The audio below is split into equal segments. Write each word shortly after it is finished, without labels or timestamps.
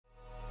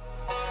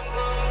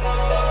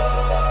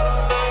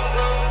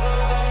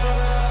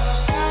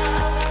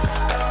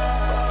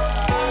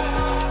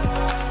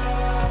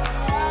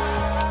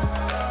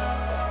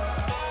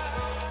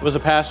was a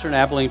pastor in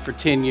Abilene for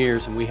 10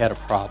 years, and we had a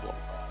problem.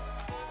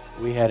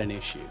 We had an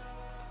issue.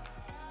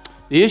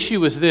 The issue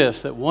was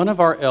this, that one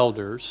of our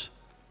elders,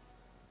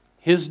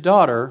 his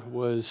daughter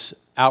was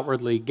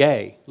outwardly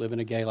gay, living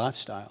a gay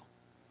lifestyle.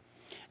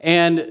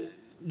 And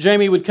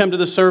Jamie would come to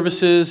the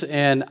services,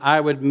 and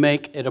I would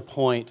make it a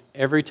point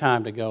every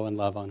time to go and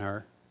love on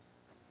her.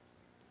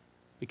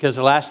 Because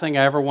the last thing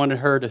I ever wanted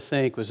her to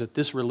think was that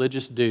this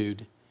religious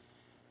dude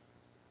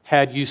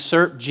had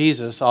usurped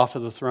Jesus off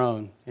of the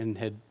throne and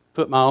had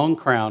put my own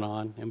crown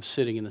on and was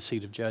sitting in the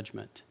seat of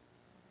judgment.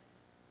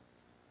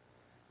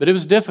 But it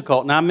was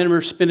difficult, and I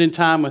remember spending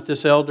time with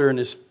this elder and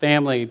his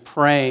family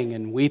praying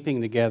and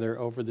weeping together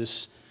over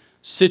this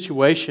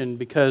situation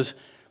because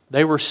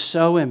they were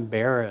so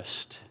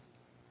embarrassed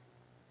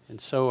and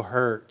so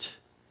hurt.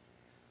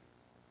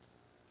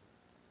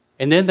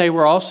 And then they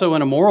were also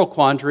in a moral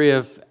quandary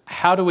of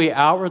how do we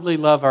outwardly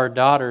love our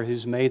daughter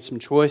who's made some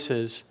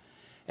choices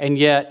and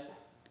yet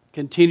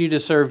continue to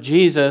serve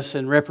Jesus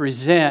and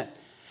represent.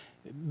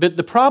 But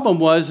the problem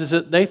was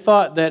that they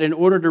thought that in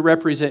order to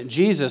represent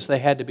Jesus, they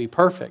had to be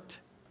perfect.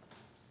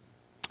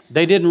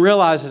 They didn't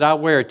realize that I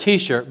wear a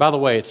t-shirt. By the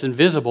way, it's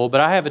invisible,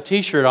 but I have a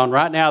t-shirt on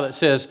right now that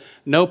says,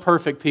 "No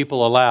perfect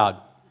people allowed."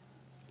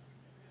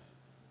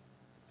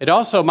 It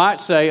also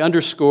might say,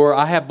 underscore,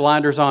 I have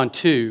blinders on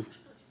too.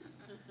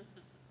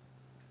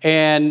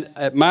 And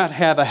it might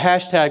have a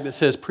hashtag that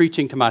says,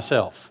 preaching to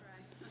myself.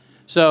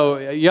 So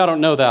y'all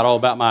don't know that all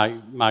about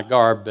my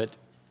garb, but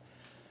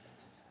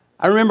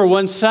I remember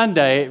one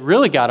Sunday, it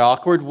really got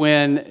awkward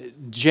when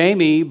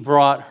Jamie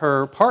brought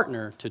her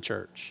partner to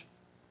church.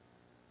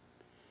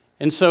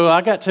 And so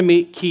I got to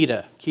meet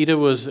Keita. Keita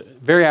was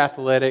very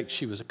athletic.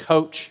 She was a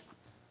coach.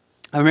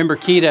 I remember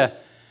Keita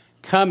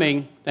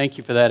coming. Thank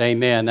you for that,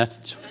 amen.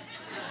 That'll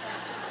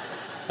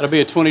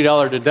be a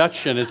 $20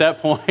 deduction at that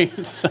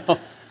point. So.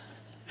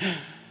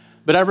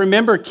 But I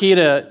remember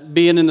Keita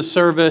being in the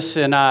service,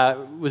 and I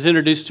was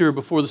introduced to her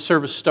before the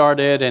service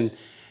started, and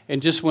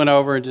just went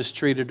over and just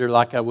treated her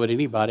like I would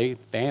anybody,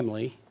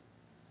 family.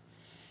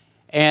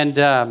 And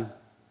I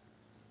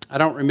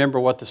don't remember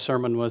what the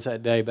sermon was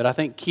that day, but I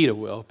think Keita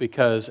will,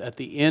 because at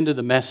the end of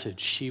the message,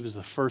 she was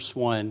the first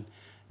one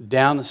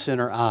down the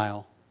center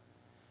aisle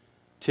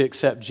to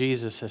accept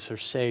Jesus as her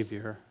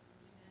Savior.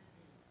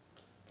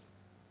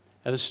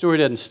 Now, the story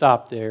doesn't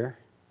stop there.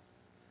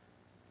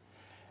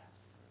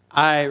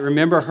 I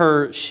remember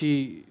her,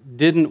 she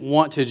didn't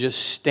want to just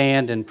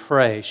stand and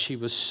pray. She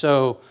was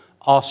so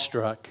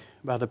awestruck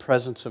by the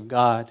presence of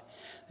God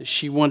that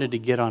she wanted to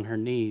get on her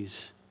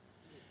knees.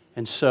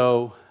 And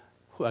so,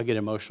 I get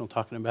emotional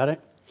talking about it.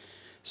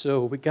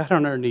 So we got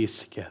on our knees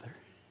together.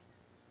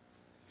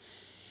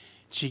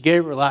 She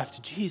gave her life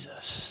to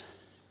Jesus.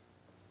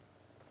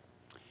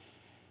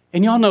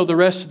 And y'all know the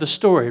rest of the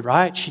story,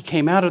 right? She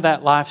came out of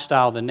that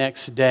lifestyle the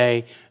next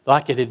day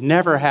like it had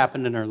never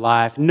happened in her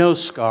life. No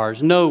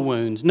scars, no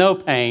wounds, no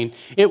pain.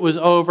 It was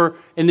over.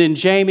 And then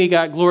Jamie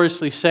got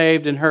gloriously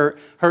saved, and her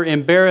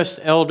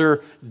embarrassed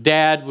elder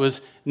dad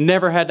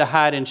never had to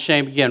hide in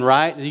shame again,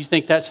 right? You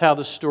think that's how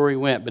the story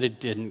went, but it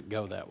didn't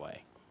go that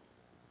way.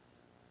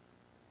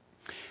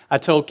 I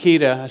told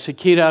Keita, I said,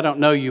 Keita, I don't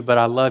know you, but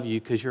I love you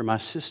because you're my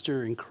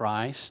sister in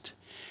Christ.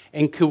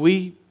 And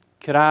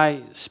could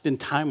I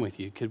spend time with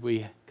you?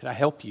 Could I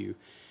help you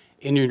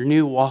in your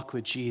new walk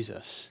with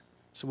Jesus?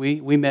 So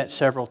we met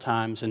several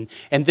times, and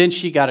then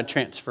she got a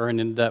transfer and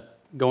ended up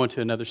going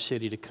to another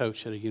city to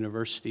coach at a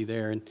university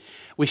there. And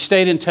we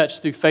stayed in touch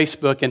through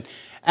Facebook, and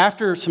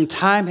after some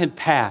time had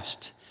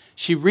passed,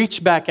 she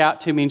reached back out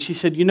to me and she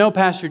said, you know,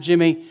 Pastor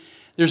Jimmy,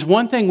 there's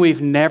one thing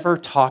we've never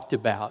talked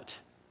about,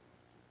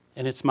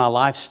 and it's my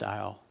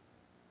lifestyle.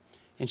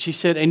 And she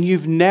said, and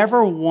you've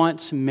never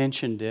once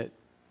mentioned it,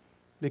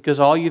 because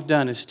all you've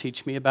done is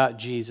teach me about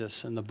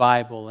Jesus and the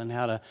Bible and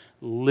how to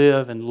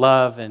live and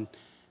love and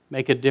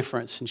make a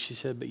difference. And she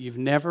said, but you've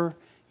never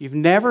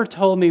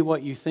told me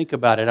what you think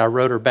about it. I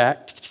wrote her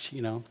back,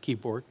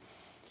 keyboard.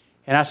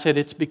 And I said,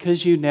 it's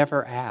because you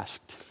never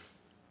asked.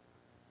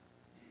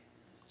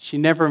 She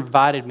never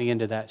invited me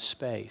into that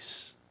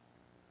space.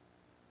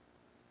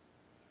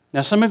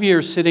 Now, some of you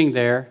are sitting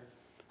there.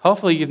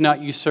 Hopefully, you've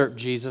not usurped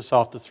Jesus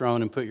off the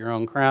throne and put your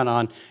own crown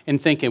on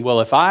and thinking, well,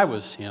 if I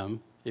was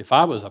him, if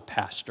I was a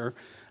pastor,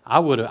 I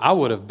would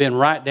have been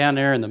right down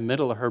there in the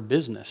middle of her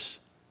business.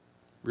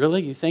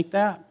 Really? You think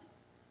that?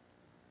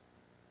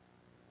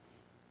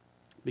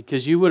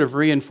 Because you would have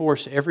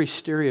reinforced every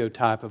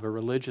stereotype of a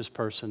religious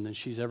person that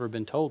she's ever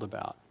been told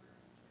about.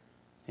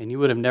 And you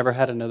would have never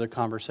had another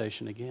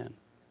conversation again.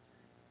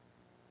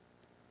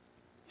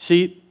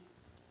 See,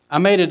 I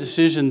made a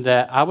decision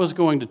that I was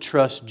going to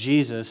trust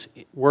Jesus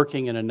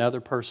working in another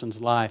person's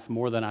life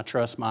more than I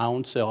trust my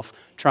own self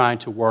trying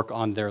to work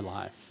on their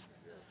life.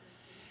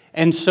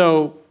 And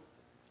so,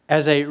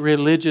 as a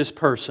religious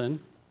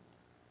person,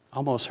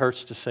 almost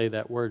hurts to say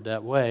that word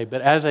that way,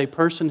 but as a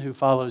person who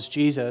follows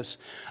Jesus,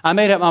 I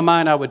made up my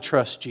mind I would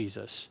trust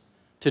Jesus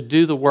to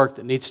do the work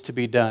that needs to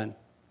be done.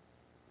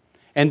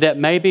 And that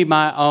maybe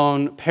my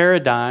own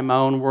paradigm, my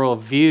own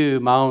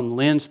worldview, my own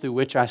lens through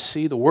which I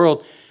see the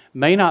world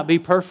may not be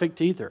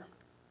perfect either.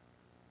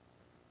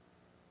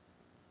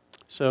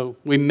 So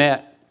we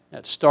met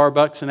at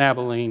Starbucks in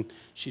Abilene.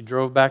 She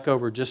drove back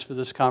over just for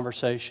this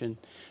conversation.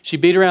 She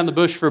beat around the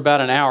bush for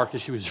about an hour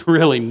because she was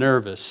really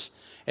nervous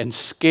and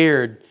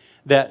scared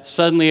that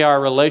suddenly our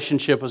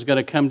relationship was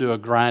going to come to a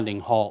grinding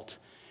halt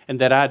and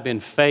that I'd been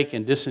fake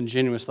and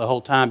disingenuous the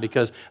whole time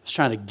because I was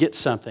trying to get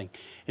something.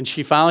 And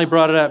she finally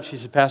brought it up. She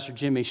said, Pastor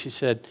Jimmy, she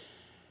said,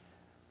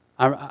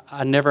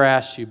 I never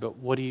asked you, but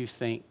what do you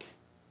think?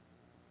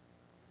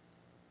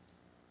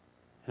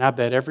 And I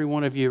bet every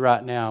one of you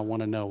right now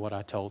want to know what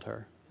I told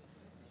her.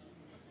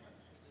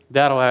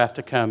 That'll have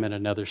to come in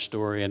another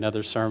story,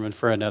 another sermon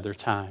for another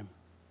time.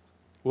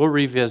 We'll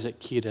revisit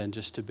Kita in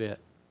just a bit.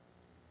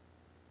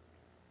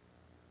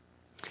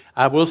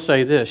 I will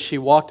say this. She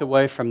walked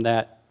away from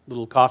that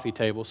little coffee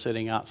table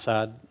sitting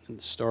outside in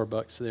the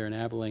Starbucks there in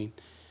Abilene,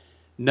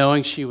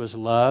 knowing she was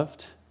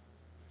loved,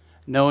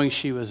 knowing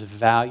she was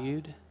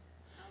valued,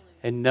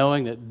 and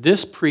knowing that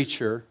this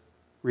preacher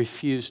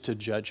refused to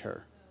judge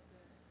her.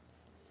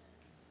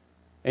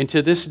 And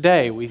to this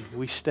day,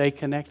 we stay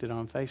connected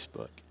on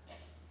Facebook.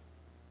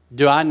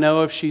 Do I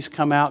know if she's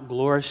come out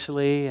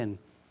gloriously and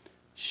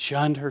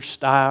shunned her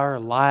style or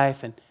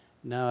life? And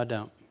no, I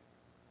don't.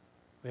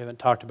 We haven't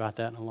talked about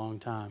that in a long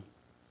time.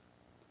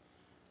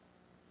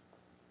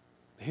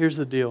 Here's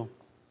the deal.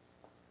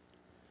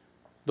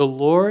 The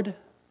Lord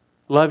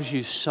loves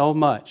you so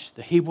much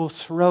that He will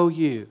throw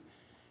you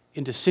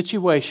into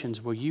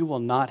situations where you will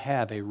not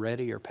have a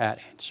ready or pat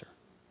answer.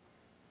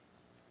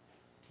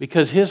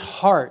 Because His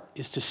heart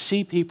is to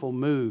see people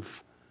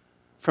move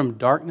from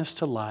darkness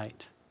to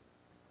light,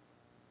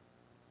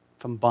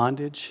 from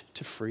bondage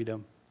to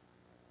freedom,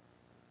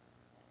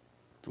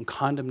 from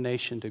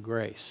condemnation to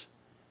grace.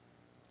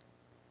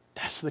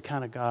 That's the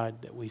kind of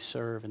God that we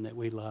serve and that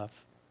we love.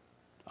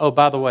 Oh,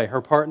 by the way,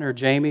 her partner,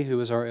 Jamie, who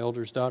is our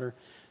elder's daughter,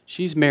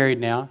 she's married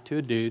now to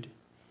a dude,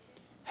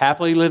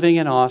 happily living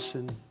in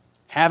Austin,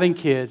 having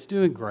kids,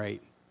 doing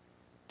great.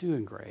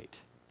 Doing great.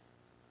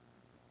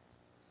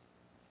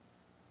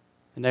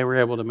 And they were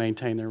able to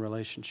maintain their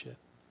relationship.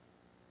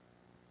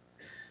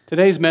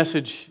 Today's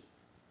message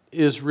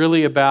is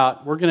really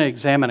about, we're going to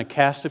examine a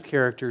cast of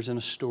characters in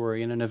a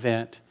story, in an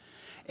event.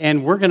 And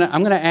I'm going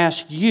to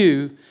ask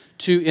you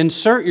to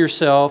insert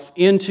yourself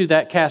into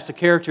that cast of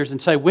characters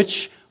and say,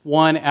 which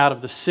one out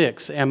of the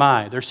 6 am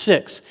I? There's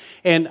 6.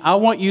 And I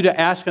want you to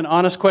ask an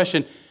honest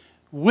question.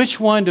 Which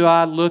one do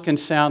I look and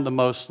sound the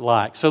most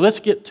like? So let's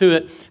get to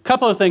it. A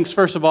couple of things.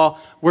 First of all,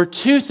 we're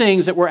 2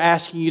 things that we're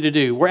asking you to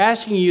do. We're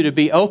asking you to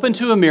be open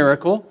to a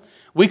miracle.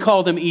 We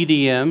call them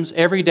EDMs,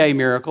 everyday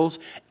miracles.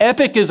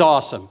 Epic is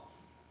awesome.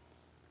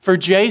 For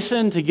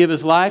Jason to give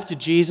his life to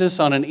Jesus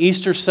on an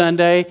Easter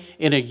Sunday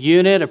in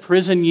a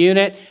prison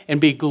unit, and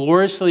be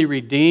gloriously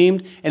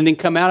redeemed, and then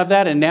come out of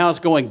that and now is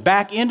going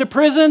back into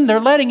prison. They're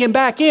letting him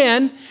back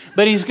in,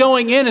 but he's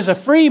going in as a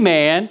free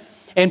man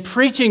and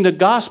preaching the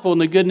gospel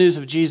and the good news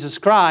of Jesus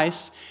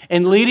Christ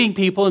and leading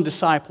people and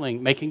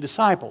discipling, making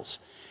disciples.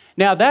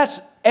 Now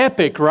that's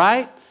epic,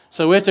 right?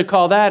 So we have to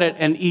call that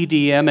an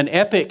EDM, an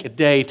epic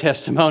day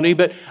testimony,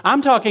 but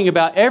I'm talking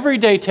about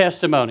everyday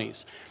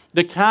testimonies.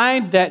 The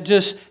kind that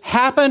just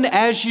happen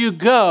as you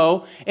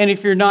go, and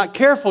if you're not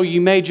careful, you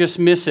may just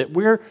miss it.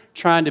 We're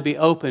trying to be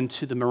open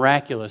to the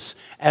miraculous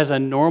as a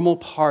normal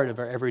part of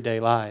our everyday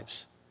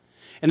lives.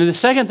 And then the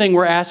second thing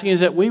we're asking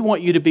is that we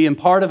want you to be a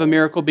part of a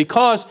miracle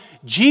because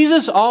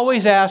Jesus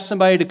always asked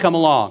somebody to come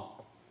along.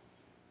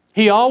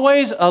 He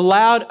always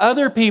allowed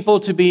other people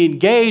to be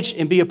engaged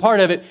and be a part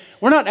of it.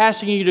 We're not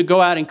asking you to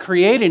go out and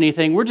create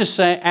anything. We're just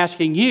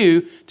asking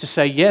you to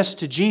say yes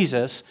to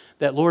Jesus,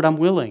 that, Lord, I'm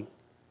willing.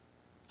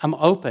 I'm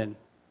open.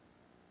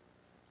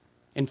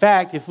 In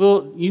fact,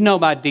 you know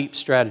my deep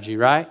strategy,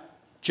 right?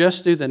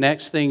 Just do the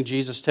next thing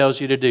Jesus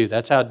tells you to do.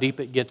 That's how deep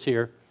it gets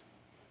here.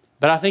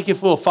 But I think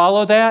if we'll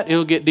follow that,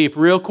 it'll get deep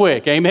real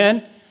quick.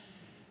 Amen?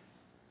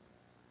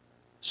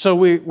 So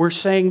we're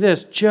saying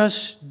this,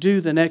 just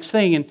do the next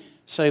thing and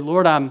say,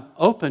 Lord, I'm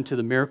open to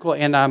the miracle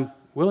and I'm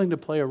willing to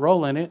play a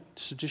role in it,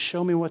 so just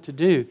show me what to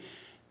do.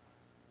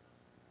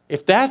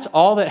 If that's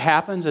all that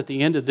happens at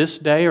the end of this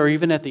day or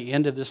even at the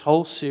end of this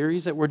whole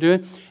series that we're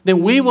doing,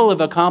 then we will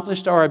have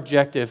accomplished our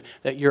objective,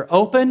 that you're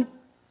open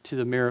to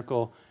the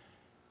miracle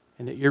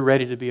and that you're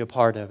ready to be a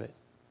part of it.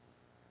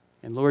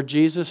 And Lord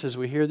Jesus, as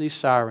we hear these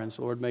sirens,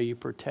 Lord, may you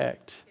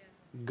protect,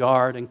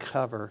 guard, and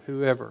cover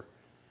whoever.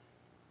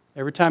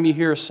 Every time you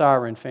hear a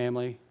siren,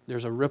 family,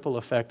 there's a ripple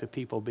effect of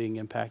people being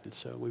impacted.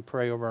 So we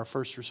pray over our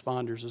first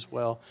responders as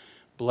well.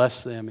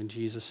 Bless them in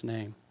Jesus'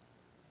 name.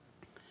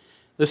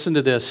 Listen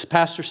to this.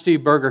 Pastor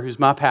Steve Berger, who's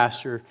my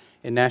pastor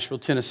in Nashville,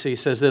 Tennessee,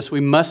 says this: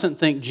 we mustn't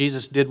think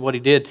Jesus did what He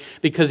did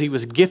because He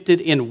was gifted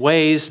in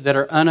ways that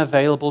are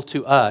unavailable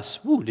to us.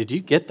 Ooh, did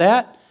you get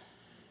that?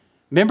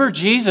 Remember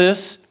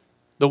Jesus,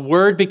 the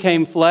Word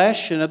became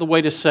flesh. Another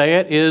way to say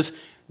it is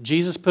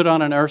Jesus put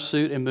on an earth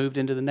suit and moved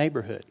into the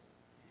neighborhood.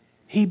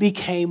 He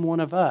became one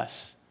of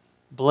us,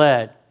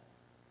 bled,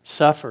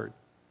 suffered,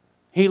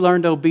 He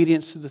learned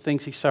obedience to the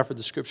things he suffered,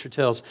 the Scripture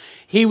tells.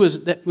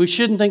 We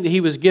shouldn't think that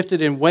he was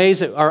gifted in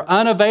ways that are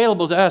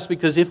unavailable to us,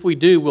 because if we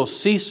do, we'll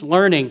cease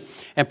learning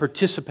and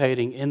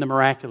participating in the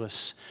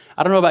miraculous.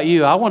 I don't know about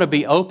you. I want to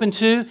be open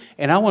to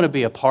and I want to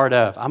be a part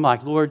of. I'm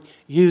like, Lord,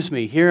 use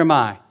me. Here am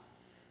I.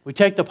 We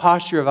take the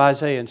posture of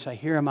Isaiah and say,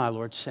 here am I,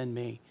 Lord, send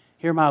me.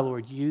 Here am I,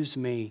 Lord, use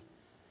me.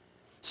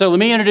 So let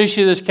me introduce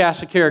you to this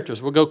cast of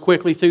characters. We'll go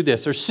quickly through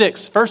this. There's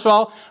 6. First of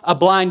all, a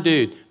blind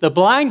dude. The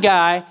blind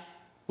guy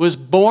was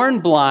born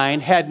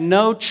blind, had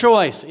no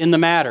choice in the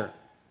matter.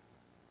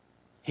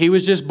 He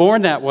was just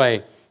born that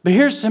way. But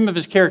here's some of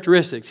his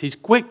characteristics. He's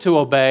quick to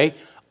obey,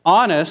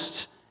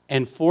 honest,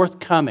 and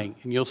forthcoming.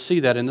 And you'll see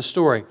that in the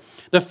story.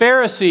 The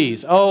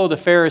Pharisees. Oh, the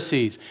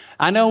Pharisees.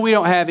 I know we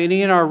don't have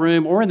any in our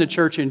room or in the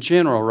church in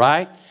general,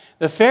 right?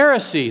 The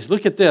Pharisees,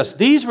 look at this.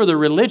 These were the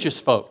religious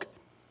folk.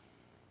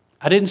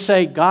 I didn't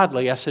say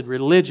godly, I said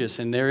religious,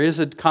 and there is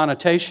a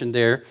connotation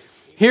there.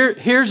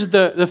 Here's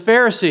the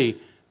Pharisee.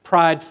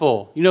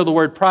 Prideful. You know the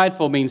word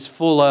prideful means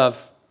full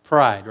of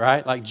pride,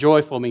 right? Like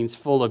joyful means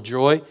full of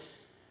joy.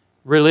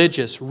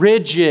 Religious.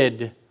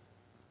 Rigid.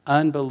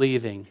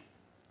 Unbelieving.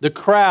 The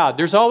crowd.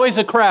 There's always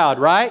a crowd,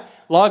 right?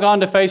 Log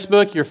on to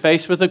Facebook, you're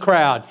faced with a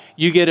crowd.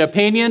 You get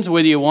opinions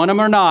whether you want them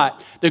or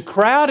not. The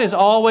crowd is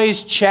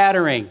always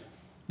chattering.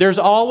 There's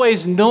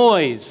always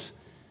noise.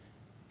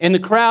 And the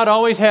crowd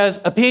always has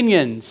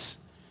opinions.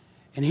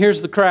 And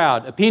here's the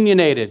crowd.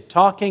 Opinionated.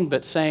 Talking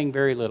but saying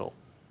very little.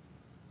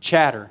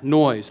 Chatter,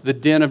 noise, the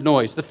din of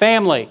noise. The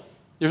family.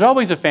 There's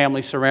always a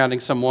family surrounding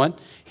someone.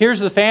 Here's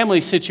the family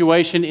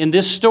situation in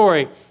this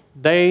story.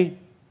 They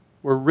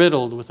were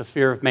riddled with the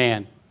fear of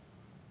man.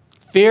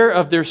 Fear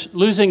of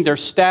losing their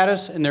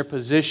status and their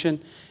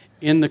position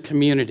in the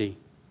community.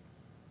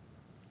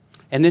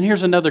 And then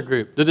here's another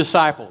group, the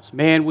disciples.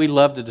 Man, we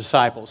love the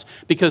disciples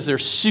because they're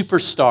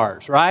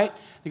superstars, right?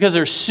 Because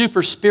they're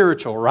super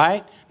spiritual,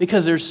 right?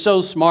 Because they're so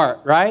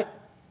smart, right?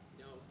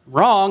 No.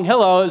 Wrong.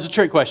 Hello, it's a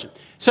trick question.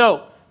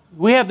 So,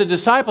 we have the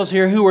disciples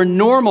here who are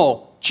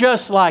normal,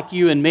 just like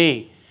you and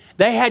me.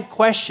 They had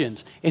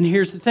questions. And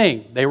here's the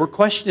thing. They were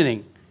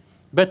questioning,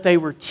 but they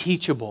were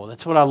teachable.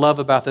 That's what I love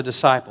about the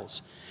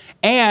disciples.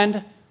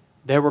 And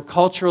they were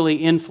culturally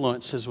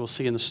influenced, as we'll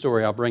see in the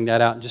story. I'll bring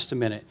that out in just a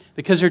minute.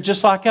 Because they're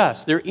just like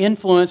us. They're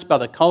influenced by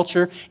the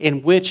culture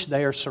in which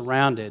they are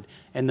surrounded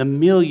and the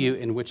milieu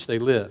in which they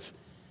live.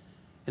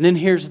 And then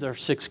here's their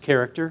 6th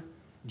character,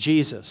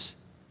 Jesus.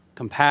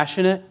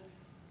 Compassionate.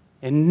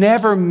 And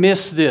never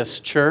miss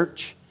this,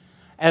 church.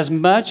 As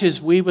much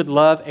as we would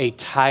love a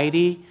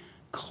tidy,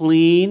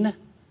 clean,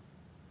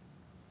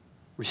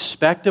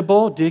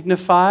 respectable,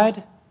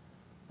 dignified,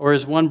 or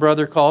as one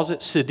brother calls it,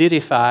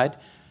 sedidified,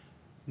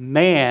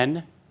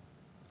 man,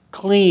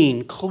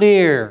 clean,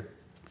 clear,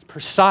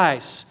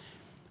 precise,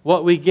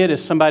 what we get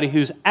is somebody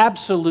who's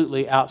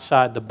absolutely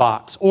outside the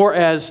box. Or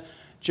as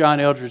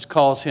John Eldridge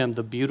calls him,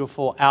 the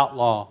beautiful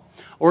outlaw.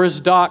 Or as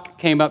Doc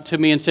came up to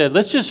me and said,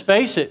 let's just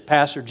face it,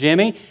 Pastor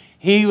Jimmy,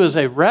 he was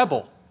a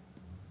rebel.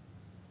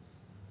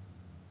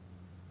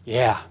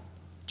 Yeah,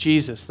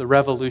 Jesus, the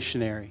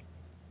revolutionary.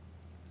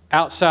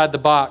 Outside the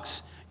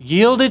box,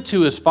 yielded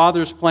to his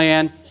Father's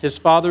plan, his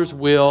Father's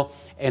will,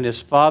 and his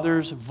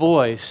Father's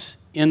voice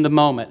in the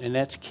moment. And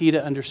that's key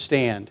to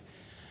understand.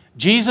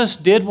 Jesus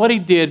did what he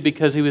did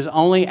because he was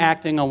only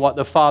acting on what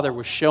the Father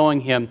was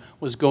showing him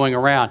was going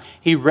around.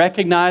 He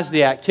recognized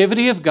the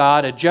activity of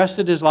God,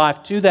 adjusted his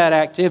life to that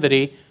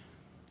activity,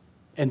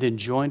 and then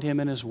joined him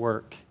in his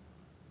work.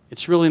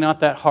 It's really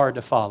not that hard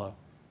to follow.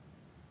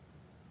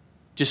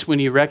 Just when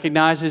you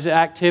recognize his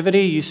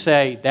activity, you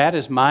say, that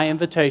is my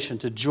invitation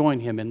to join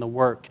him in the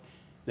work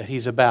that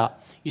he's about.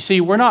 You see,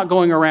 we're not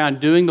going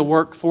around doing the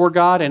work for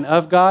God and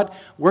of God.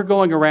 We're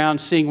going around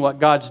seeing what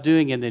God's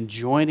doing and then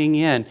joining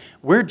in.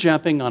 We're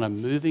jumping on a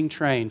moving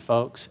train,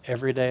 folks,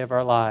 every day of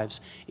our lives.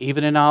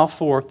 Even in aisle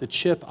 4, the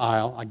chip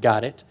aisle, I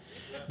got it.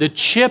 The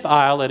chip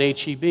aisle at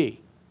HEB.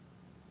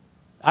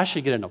 I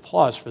should get an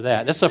applause for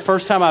that. That's the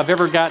first time I've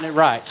ever gotten it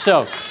right.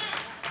 So,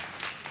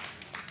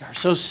 you're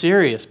so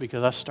serious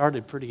because I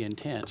started pretty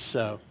intense.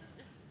 So,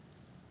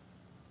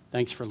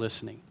 thanks for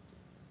listening.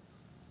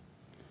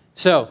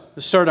 So,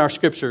 let's start our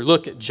scripture.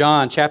 Look at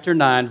John chapter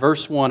 9,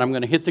 verse 1. I'm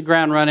going to hit the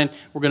ground running.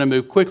 We're going to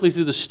move quickly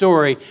through the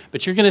story.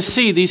 But you're going to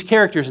see these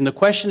characters. And the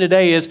question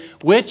today is,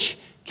 which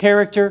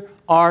character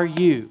are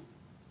you?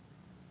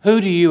 Who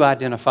do you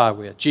identify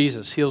with?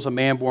 Jesus heals a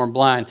man born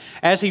blind.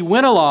 As he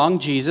went along,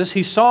 Jesus,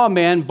 he saw a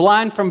man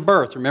blind from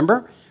birth,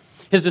 remember?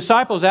 His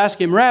disciples asked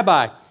him,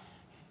 Rabbi,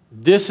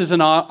 this is an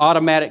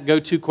automatic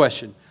go-to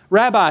question.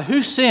 Rabbi,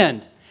 who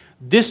sinned,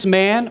 this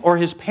man or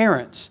his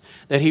parents,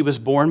 that he was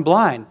born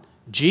blind?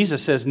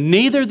 Jesus says,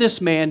 neither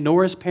this man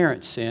nor his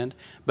parents sinned,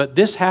 but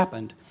this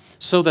happened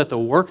so that the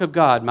work of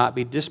God might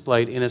be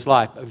displayed in his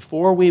life. But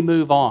before we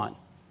move on,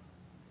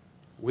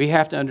 we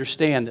have to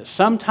understand that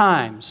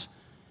sometimes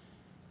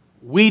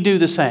we do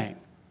the same.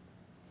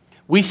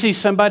 We see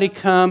somebody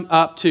come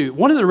up to,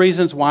 one of the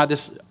reasons why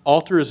this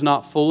altar is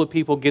not full of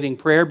people getting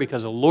prayer,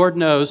 because the Lord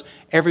knows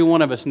every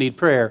one of us need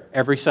prayer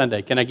every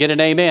Sunday. Can I get an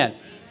amen?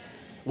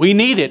 We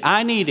need it.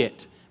 I need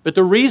it. But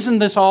the reason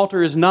this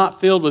altar is not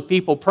filled with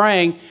people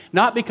praying,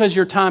 not because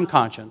you're time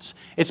conscious,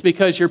 it's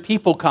because you're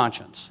people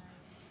conscious.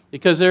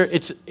 Because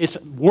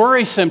it's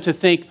worrisome to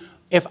think,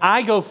 if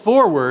I go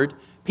forward,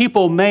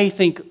 people may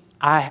think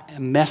I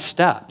am messed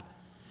up.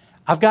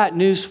 I've got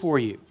news for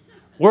you.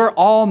 We're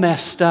all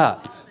messed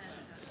up.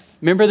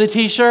 Remember the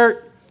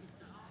t-shirt?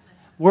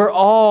 We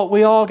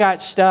all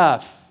got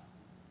stuff.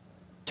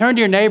 Turn to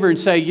your neighbor and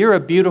say, you're a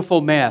beautiful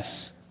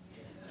mess.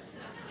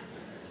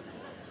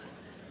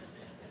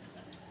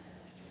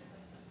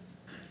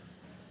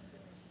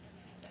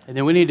 And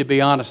then we need to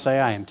be honest, say,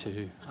 I am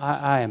too.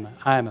 I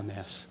am a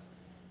mess.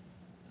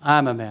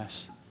 I'm a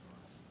mess.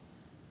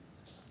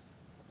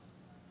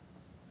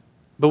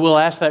 But we'll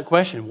ask that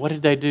question, what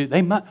did they do?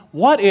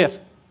 What if,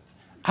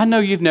 I know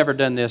you've never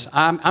done this.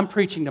 I'm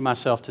preaching to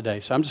myself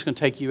today, so I'm just going to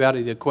take you out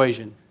of the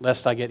equation,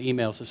 lest I get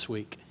emails this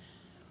week.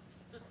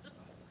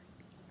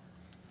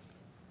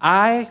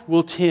 I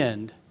will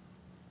tend,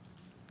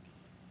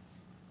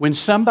 when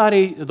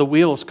the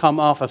wheels come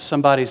off of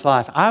somebody's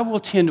life, I will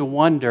tend to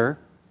wonder,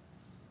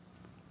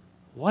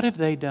 what have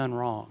they done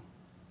wrong?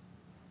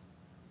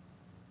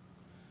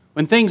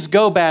 When things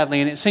go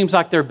badly and it seems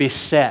like they're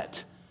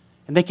beset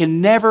and they can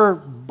never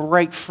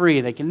break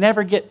free, they can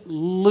never get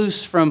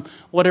loose from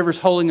whatever's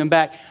holding them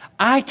back,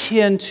 I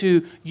tend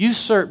to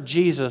usurp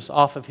Jesus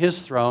off of His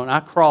throne.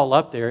 I crawl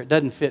up there. It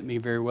doesn't fit me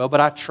very well,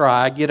 but I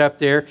try. I get up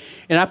there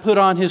and I put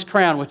on His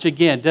crown, which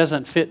again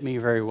doesn't fit me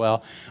very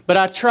well. But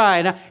I try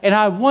and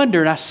I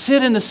wonder, and I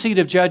sit in the seat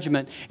of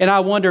judgment and I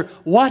wonder,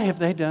 what have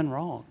they done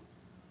wrong?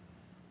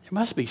 There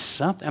must be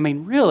something. I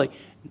mean, really.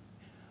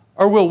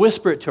 Or we'll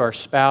whisper it to our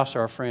spouse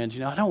or our friends,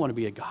 I don't want to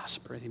be a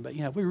gossip or anything, but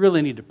we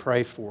really need to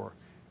pray for her.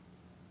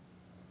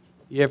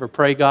 You ever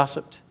pray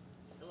gossiped?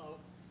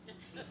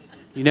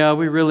 Hello.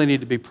 We really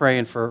need to be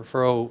praying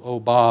for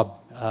old Bob.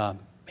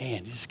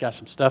 Man, he's got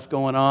some stuff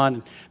going on.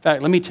 In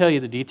fact, let me tell you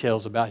the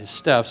details about his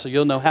stuff so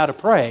you'll know how to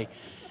pray,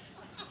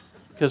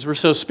 because we're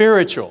so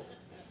spiritual.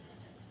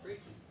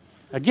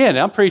 Again,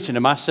 I'm preaching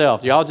to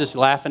myself. Y'all just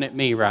laughing at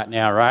me right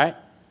now, right?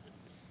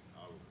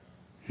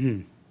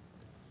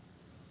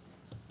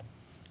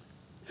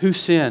 Who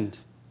sinned?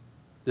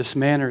 This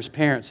man or his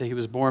parents that he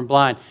was born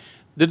blind?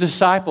 The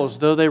disciples,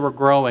 though they were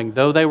growing,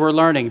 though they were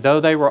learning, though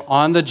they were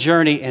on the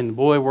journey, and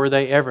boy, were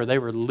they ever. They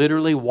were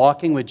literally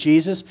walking with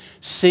Jesus,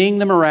 seeing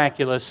the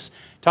miraculous.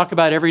 Talk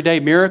about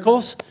everyday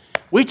miracles.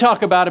 We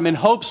talk about them in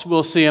hopes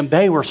we'll see them.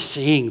 They were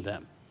seeing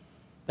them.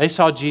 They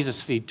saw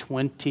Jesus feed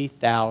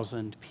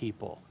 20,000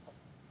 people.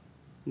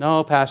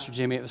 No, Pastor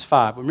Jimmy, it was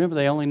 5. Remember,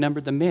 they only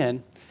numbered the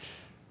men.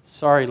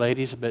 Sorry,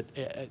 ladies, but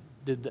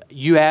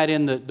you add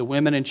in the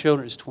women and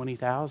children, it's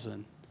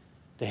 20,000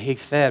 that He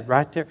fed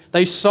right there.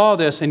 They saw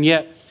this, and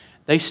yet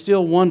they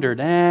still wondered,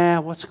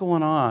 what's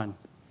going on?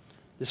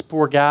 This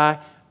poor guy,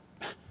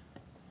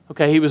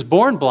 okay, he was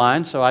born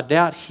blind, so I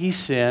doubt he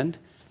sinned.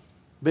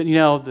 But,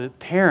 the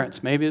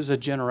parents, maybe it was a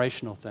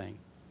generational thing.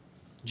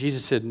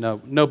 Jesus said,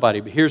 no,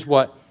 nobody. But here's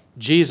what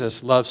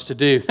Jesus loves to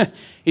do.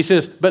 He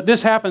says, but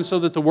this happened so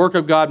that the work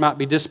of God might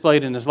be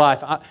displayed in his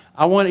life.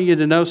 I want you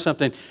to know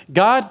something.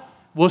 God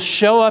will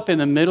show up in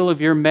the middle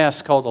of your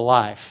mess called a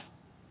life.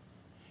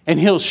 And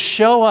He'll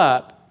show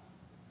up,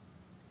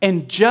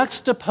 and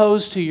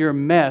juxtaposed to your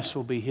mess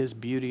will be His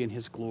beauty and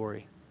His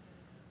glory.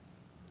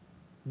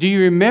 Do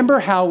you remember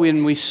how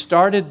when we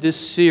started this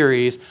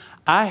series,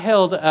 I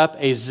held up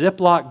a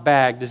Ziploc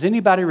bag? Does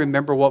anybody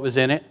remember what was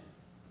in it?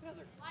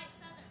 White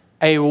feather.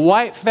 A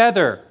white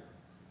feather.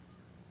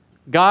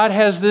 God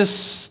has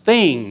this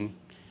thing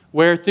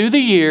where through the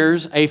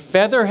years, a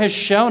feather has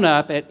shown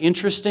up at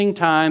interesting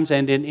times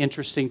and in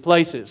interesting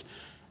places.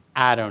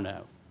 I don't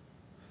know.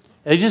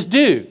 They just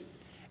do.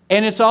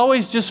 And it's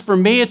always just, for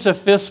me, it's a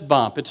fist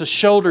bump. It's a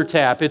shoulder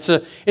tap. It's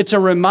a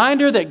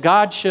reminder that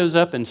God shows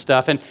up and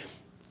stuff. And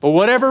for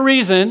whatever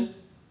reason,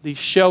 these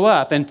show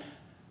up. And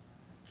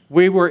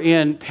we were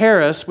in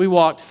Paris. We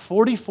walked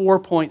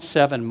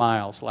 44.7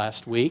 miles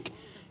last week.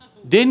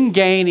 Didn't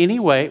gain any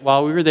weight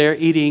while we were there,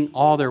 eating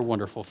all their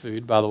wonderful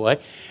food, by the way.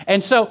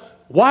 And so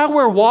while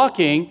we're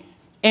walking,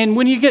 and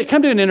when you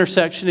come to an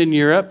intersection in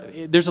Europe,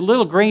 there's a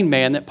little green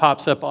man that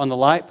pops up on the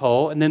light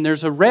pole, and then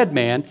there's a red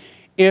man.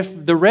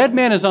 If the red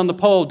man is on the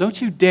pole, don't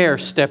you dare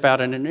step out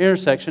in an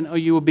intersection or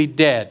you will be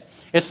dead.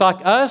 It's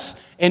like us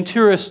and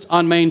tourists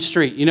on Main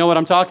Street. You know what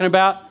I'm talking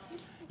about?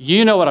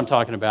 You know what I'm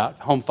talking about,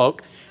 home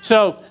folk.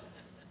 So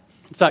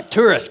it's like,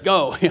 tourists,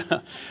 go.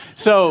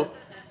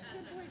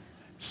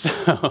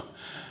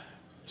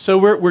 So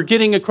we're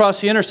getting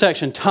across the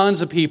intersection,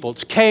 tons of people.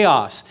 It's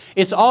chaos.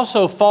 It's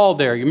also fall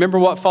there. You remember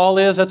what fall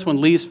is? That's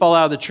when leaves fall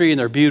out of the tree and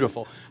they're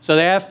beautiful. So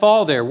they have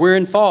fall there. We're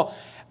in fall.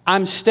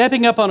 I'm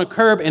stepping up on a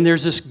curb and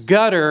there's this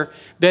gutter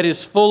that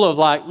is full of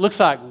looks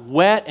like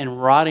wet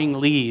and rotting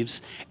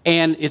leaves.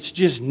 And it's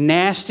just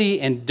nasty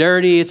and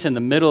dirty. It's in the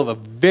middle of a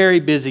very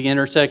busy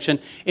intersection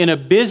in a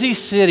busy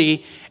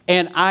city.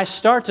 And I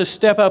start to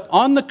step up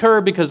on the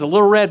curb because the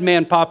little red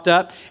man popped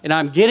up and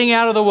I'm getting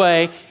out of the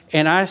way.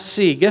 And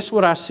guess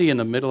what I see in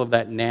the middle of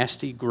that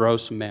nasty,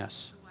 gross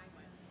mess?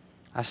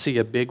 I see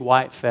a big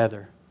white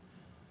feather.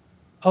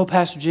 Oh,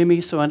 Pastor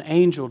Jimmy, so an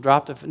angel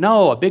dropped a feather.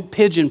 No, a big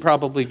pigeon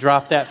probably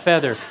dropped that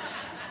feather.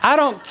 I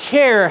don't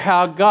care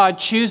how God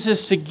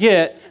chooses to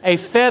get a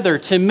feather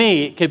to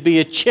me. It could be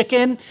a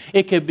chicken.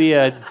 It could be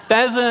a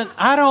pheasant.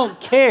 I don't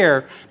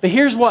care. But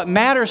here's what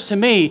matters to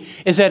me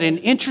is that in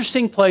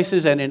interesting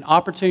places and in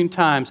opportune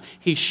times,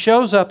 He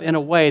shows up in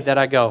a way that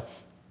I go,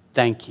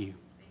 thank you.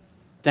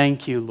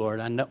 Thank you, Lord.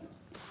 I know.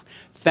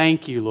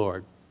 Thank you,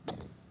 Lord.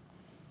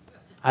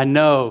 I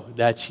know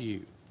that's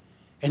you.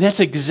 And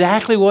that's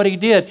exactly what He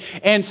did.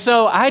 And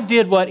so I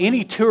did what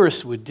any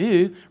tourist would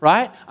do,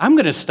 right? I'm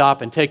going to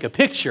stop and take a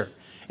picture.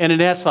 And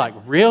Annette's like,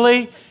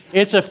 really?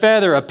 It's a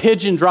feather. A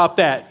pigeon dropped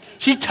that.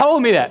 She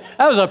told me that.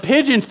 That was a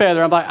pigeon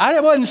feather. I'm like, I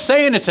wasn't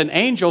saying it's an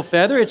angel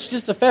feather. It's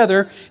just a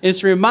feather.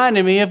 It's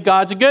reminding me of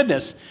God's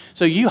goodness.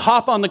 So you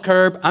hop on the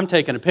curb. I'm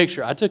taking a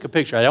picture. I took a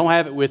picture. I don't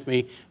have it with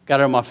me.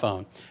 Got it on my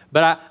phone.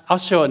 But I'll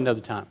show it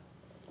another time.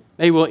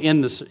 Maybe we'll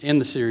end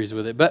the series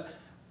with it. But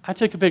I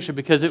took a picture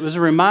because it was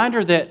a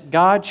reminder that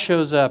God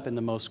shows up in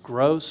the most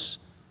gross,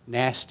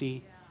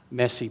 nasty,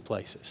 messy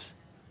places.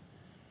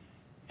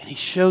 And He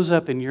shows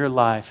up in your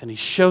life, and He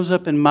shows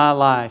up in my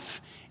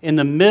life in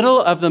the middle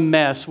of the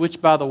mess,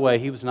 which, by the way,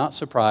 He was not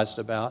surprised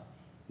about,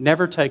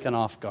 never taken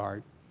off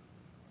guard.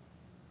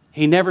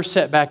 He never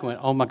sat back and went,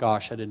 oh my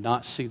gosh, I did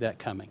not see that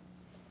coming.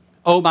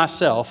 Oh,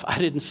 myself, I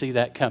didn't see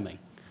that coming.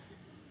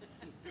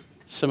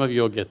 Some of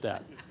you will get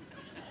that.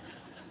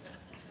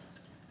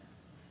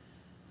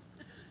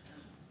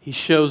 He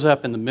shows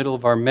up in the middle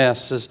of our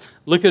mess.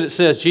 Look at it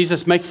says,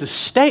 Jesus makes this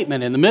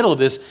statement in the middle of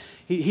this.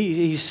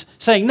 He's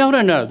saying,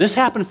 no, this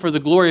happened for the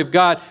glory of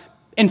God.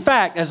 In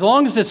fact, as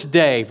long as it's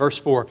day, verse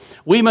 4,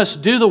 we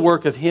must do the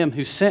work of Him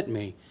who sent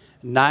me.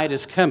 Night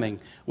is coming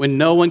when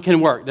no one can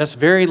work. That's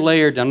very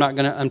layered. I'm not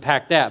going to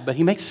unpack that. But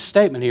He makes a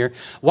statement here.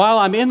 While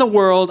I'm in the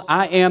world,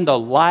 I am the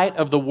light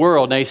of the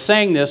world. Now, He's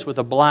saying this with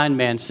a blind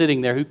man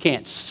sitting there who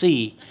can't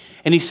see.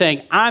 And He's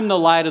saying, I'm the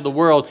light of the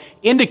world,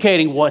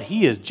 indicating what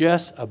He is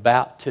just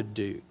about to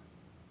do.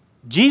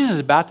 Jesus is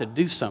about to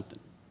do something.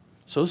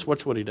 So let's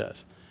watch what He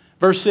does.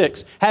 Verse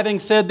 6, having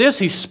said this,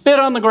 He spit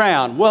on the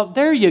ground. Well,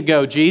 there you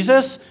go,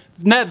 Jesus.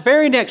 That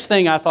very next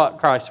thing I thought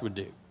Christ would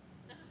do.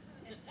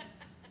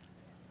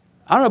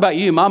 I don't know about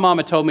you. My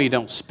mama told me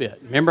don't spit.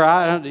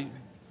 Remember,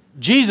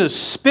 Jesus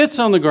spits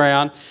on the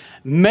ground,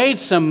 made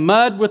some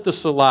mud with the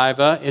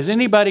saliva. Is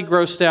anybody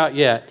grossed out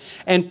yet?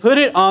 And put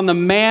it on the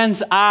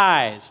man's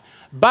eyes.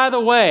 By the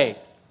way,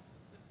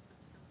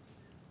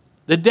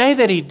 the day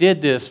that He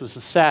did this was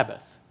the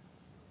Sabbath.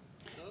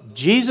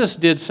 Jesus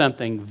did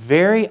something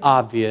very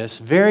obvious,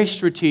 very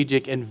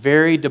strategic, and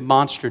very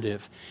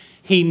demonstrative.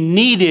 He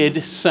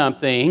kneaded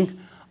something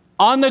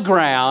on the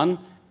ground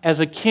as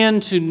akin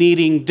to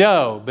kneading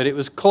dough, but it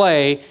was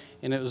clay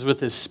and it was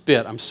with His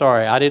spit. I'm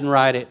sorry, I didn't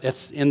write it.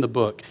 That's in the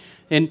book.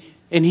 And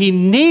He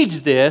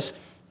kneads this,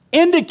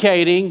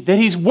 indicating that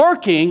He's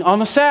working on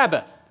the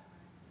Sabbath.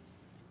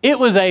 It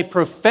was a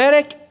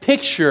prophetic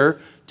picture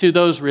to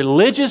those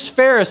religious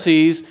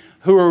Pharisees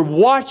who were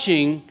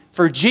watching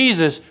for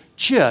Jesus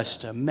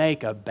just to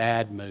make a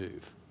bad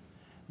move.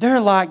 They're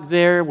like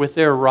there with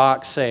their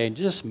rock saying,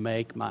 just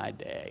make my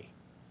day.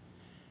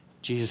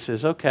 Jesus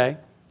says, okay,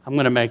 I'm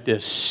going to make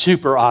this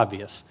super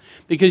obvious.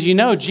 Because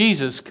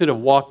Jesus could have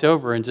walked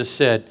over and just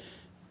said,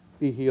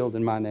 be healed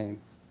in my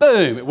name.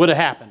 Boom, it would have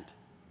happened.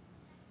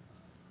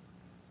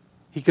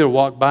 He could have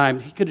walked by him.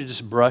 He could have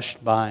just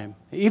brushed by him.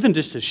 Even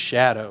just his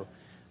shadow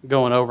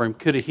going over him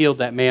could have healed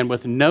that man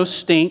with no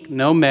stink,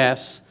 no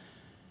mess.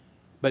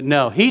 But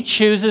no, He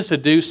chooses to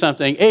do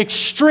something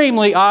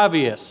extremely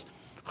obvious.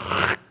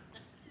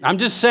 I'm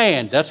just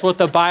saying, that's what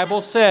the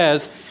Bible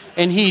says.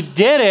 And He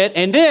did it,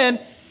 and then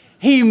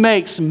He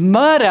makes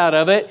mud out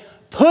of it,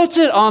 puts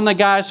it on the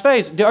guy's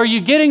face. Are you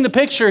getting the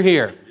picture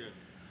here?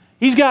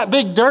 He's got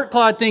big dirt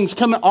clod things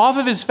coming off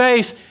of his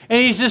face,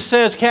 and He just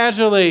says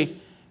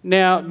casually,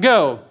 now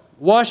go,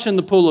 wash in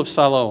the pool of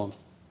Siloam.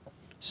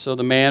 So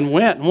the man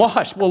went and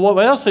washed. Well, what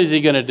else is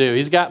he going to do?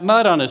 He's got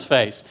mud on his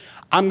face.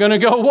 I'm going to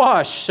go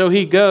wash. So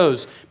he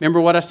goes.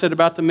 Remember what I said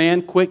about the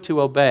man? Quick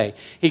to obey.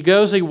 He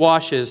goes, he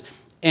washes,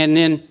 and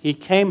then he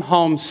came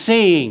home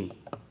seeing.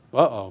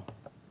 Uh-oh.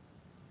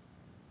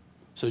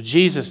 So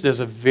Jesus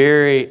does a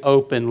very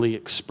openly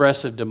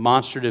expressive,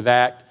 demonstrative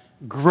act.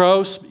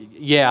 Gross,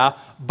 yeah,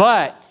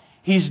 but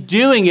He's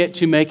doing it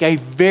to make a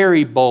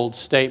very bold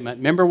statement.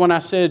 Remember when I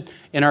said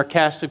in our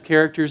cast of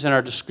characters, in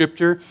our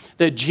descriptor,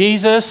 that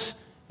Jesus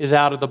is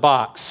out of the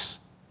box.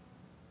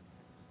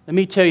 Let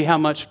me tell you how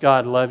much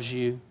God loves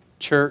you,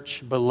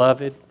 church,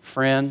 beloved,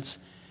 friends.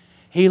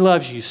 He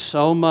loves you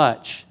so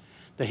much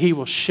that He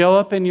will show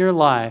up in your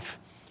life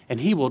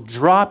and He will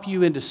drop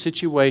you into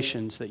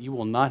situations that you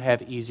will not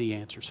have easy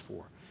answers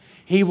for.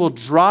 He will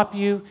drop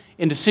you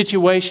into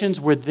situations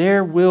where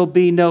there will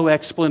be no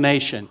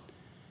explanation.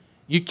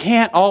 You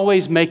can't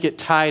always make it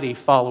tidy,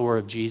 follower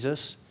of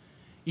Jesus.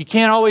 You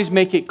can't always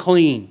make it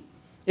clean.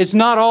 It's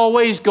not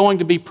always going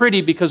to be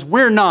pretty because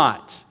we're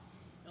not.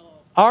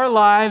 Our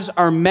lives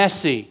are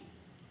messy,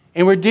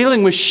 and we're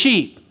dealing with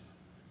sheep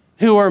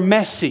who are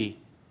messy.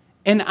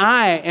 And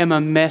I am a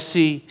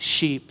messy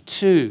sheep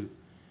too.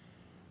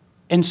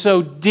 And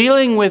so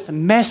dealing with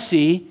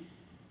messy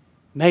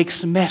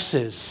makes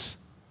messes.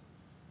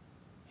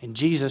 And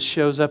Jesus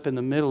shows up in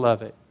the middle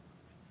of it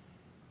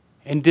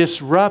and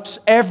disrupts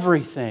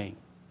everything.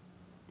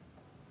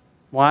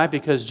 Why?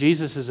 Because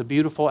Jesus is a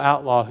beautiful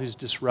outlaw who's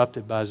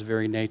disrupted by his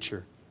very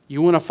nature.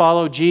 You want to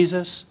follow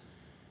Jesus?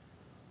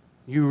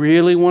 You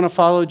really want to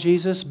follow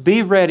Jesus?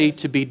 Be ready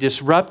to be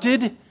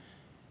disrupted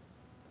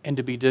and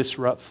to be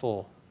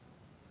disruptful.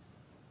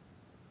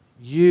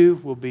 You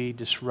will be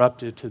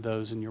disruptive to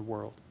those in your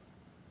world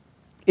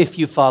if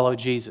you follow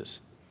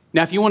Jesus.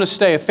 Now, if you want to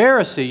stay a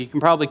Pharisee, you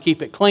can probably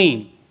keep it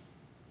clean.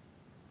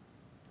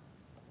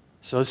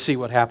 So let's see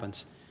what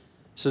happens.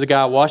 So the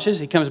guy washes,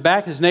 he comes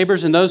back, his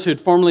neighbors and those who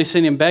had formerly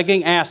seen him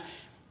begging ask.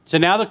 So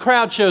now the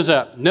crowd shows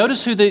up.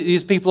 Notice who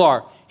these people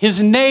are. His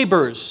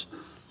neighbors.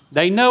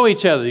 They know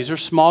each other. These are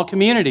small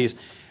communities.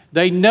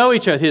 They know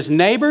each other. His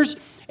neighbors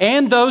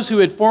and those who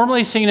had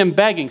formerly seen him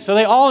begging. So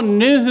they all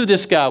knew who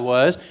this guy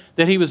was,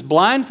 that he was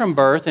blind from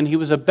birth and he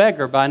was a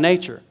beggar by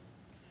nature.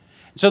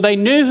 So they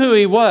knew who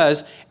he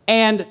was,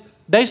 and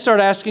they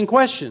start asking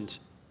questions.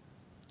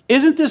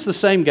 Isn't this the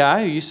same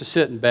guy who used to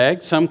sit and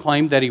beg? Some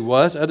claimed that he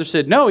was. Others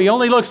said, no, he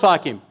only looks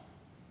like him.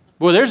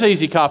 Well, there's an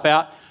easy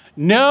cop-out.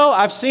 No,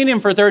 I've seen him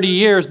for 30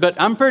 years, but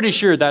I'm pretty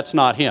sure that's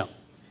not him.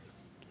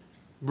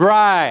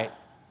 Right.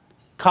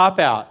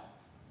 Cop-out.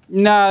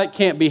 No, it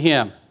can't be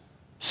him.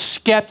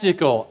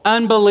 Skeptical,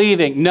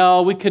 unbelieving.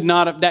 No,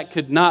 that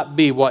could not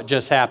be what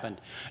just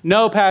happened.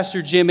 No,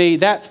 Pastor Jimmy,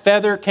 that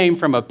feather came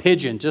from a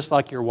pigeon, just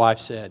like your wife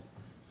said.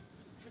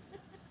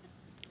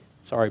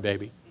 Sorry,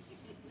 baby.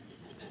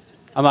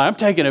 I'm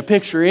taking a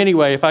picture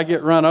anyway if I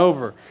get run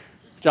over,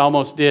 which I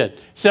almost did.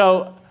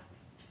 So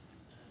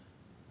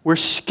we're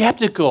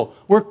skeptical.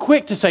 We're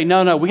quick to say,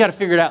 no, we got to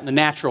figure it out in the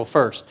natural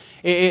first.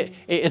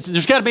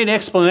 There's got to be an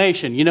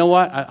explanation. You know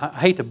what? I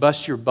hate to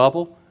bust your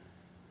bubble.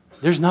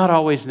 There's not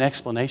always an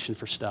explanation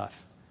for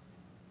stuff.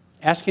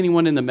 Ask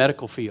anyone in the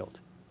medical field.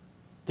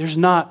 There's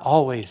not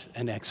always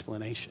an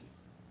explanation.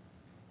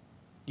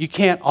 You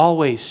can't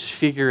always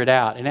figure it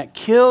out. And that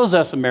kills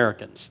us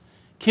Americans.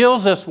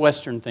 Kills us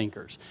Western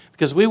thinkers,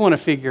 because we want to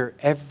figure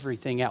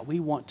everything out. We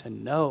want to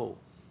know.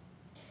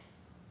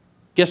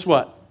 Guess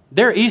what?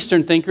 They're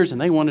Eastern thinkers,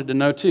 and they wanted to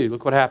know too.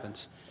 Look what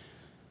happens.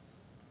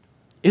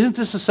 Isn't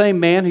this the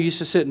same man who used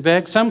to sit and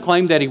beg? Some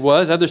claimed that he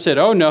was. Others said,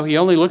 oh no, he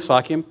only looks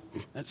like him.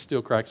 That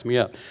still cracks me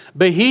up.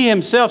 But he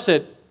himself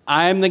said,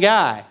 I am the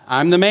guy.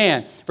 I'm the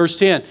man. Verse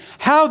 10,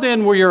 how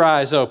then were your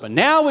eyes open?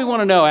 Now we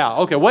want to know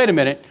how. Okay, wait a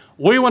minute.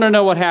 We want to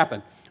know what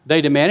happened.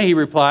 They demanded. He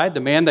replied,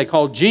 the man they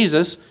called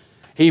Jesus,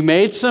 he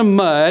made some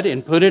mud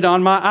and put it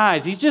on my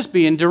eyes. He's just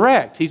being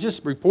direct. He's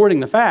just reporting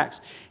the facts.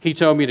 He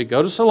told me to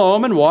go to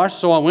Siloam and wash,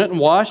 so I went and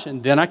washed,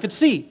 and then I could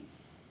see.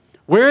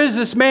 Where is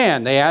this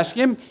man? They asked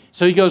him.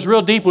 So he goes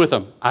real deep with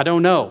them. I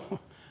don't know.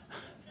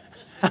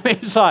 I mean,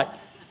 it's like,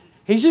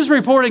 he's just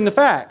reporting the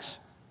facts.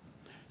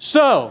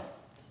 So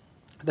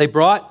they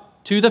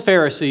brought to the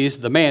Pharisees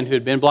the man who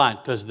had been blind,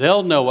 because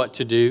they'll know what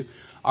to do.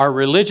 Our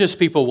religious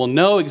people will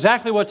know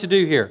exactly what to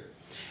do here.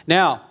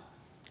 Now,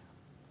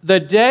 the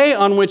day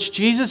on which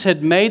Jesus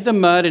had made the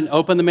mud and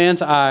opened the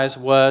man's eyes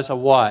was a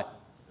what?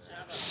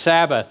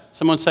 Sabbath.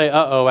 Someone say,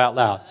 uh-oh, out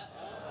loud.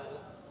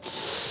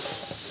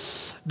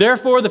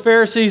 Therefore, the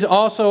Pharisees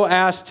also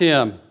asked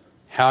him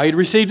how he'd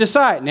received his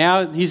sight.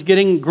 Now he's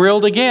getting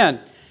grilled again.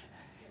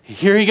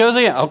 Here he goes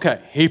again. Okay,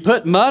 he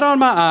put mud on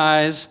my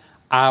eyes.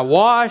 I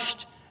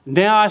washed.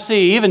 Now I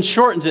see. He even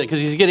shortens it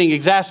because he's getting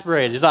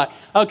exasperated. He's like,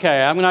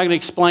 okay, I'm not going to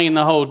explain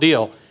the whole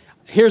deal.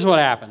 Here's what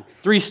happened.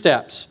 3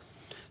 steps.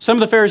 Some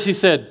of the Pharisees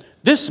said,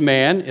 this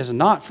man is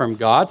not from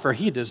God, for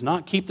he does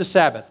not keep the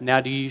Sabbath.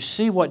 Now, do you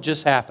see what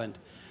just happened?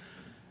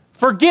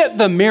 Forget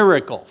the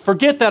miracle.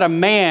 Forget that a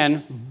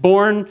man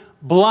born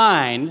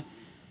blind,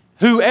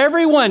 who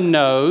everyone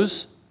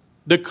knows,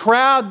 the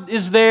crowd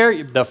is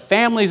there, the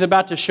family's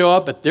about to show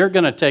up, but they're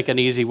going to take an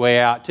easy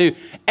way out too.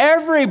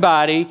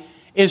 Everybody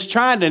is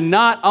trying to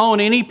not own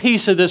any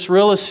piece of this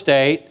real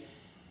estate,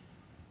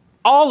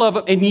 all of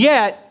them, and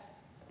yet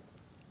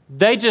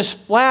they just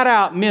flat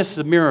out miss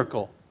the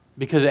miracle.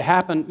 Because it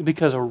happened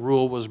because a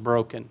rule was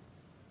broken.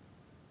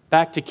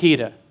 Back to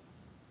Keita.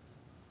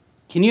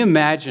 Can you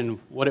imagine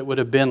what it would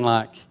have been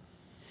like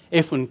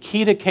if when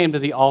Keita came to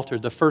the altar,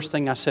 the first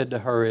thing I said to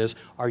her is,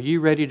 are you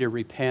ready to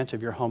repent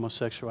of your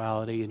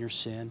homosexuality and your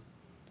sin?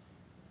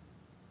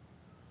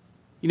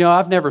 You know,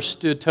 I've never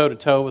stood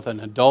toe-to-toe with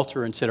an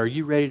adulterer and said, are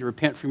you ready to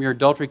repent from your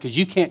adultery? Because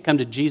you can't come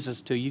to Jesus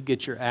till you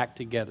get your act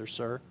together,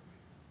 sir.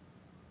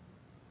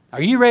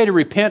 Are you ready to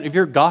repent of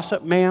your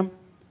gossip, ma'am?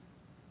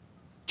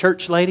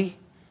 Church lady?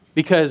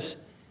 Because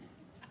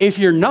if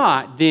you're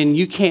not, then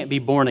you can't be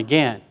born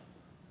again.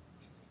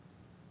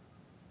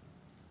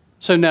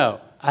 So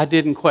no, I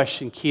didn't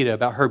question Keita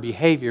about her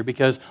behavior,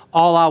 because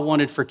all I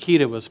wanted for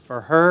Keita was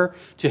for her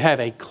to have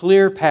a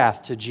clear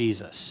path to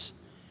Jesus.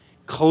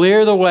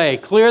 Clear the way,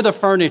 clear the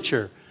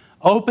furniture,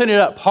 open it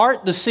up,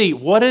 part the seat,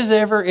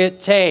 whatever it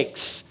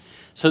takes,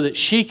 so that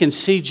she can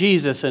see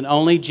Jesus and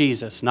only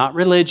Jesus, not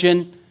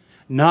religion,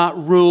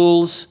 not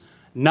rules,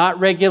 not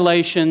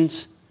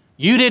regulations.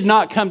 You did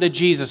not come to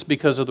Jesus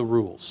because of the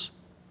rules.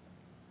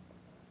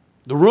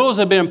 The rules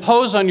that have been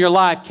imposed on your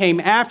life came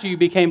after you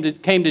came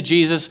to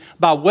Jesus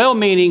by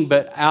well-meaning,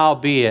 but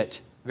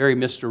albeit very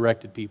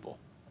misdirected people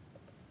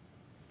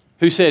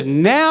who said,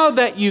 now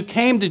that you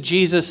came to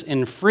Jesus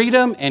in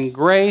freedom and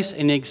grace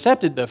and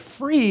accepted the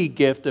free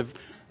gift of,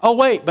 oh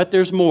wait, but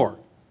there's more.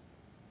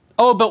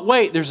 Oh, but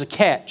wait, there's a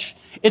catch.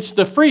 It's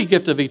the free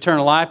gift of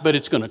eternal life, but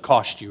it's going to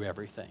cost you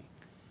everything.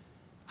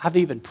 I've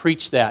even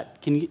preached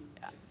that. That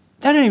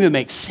doesn't even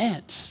make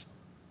sense.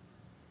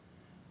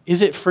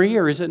 Is it free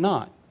or is it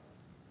not?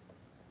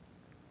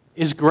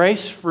 Is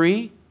grace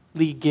freely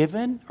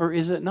given or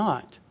is it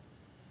not?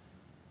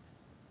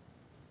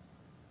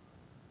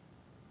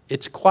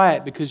 It's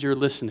quiet because you're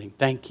listening.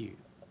 Thank you.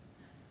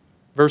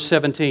 Verse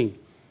 17.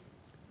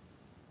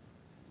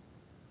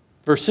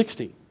 Verse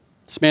 16.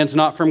 This man's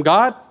not from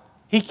God.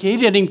 He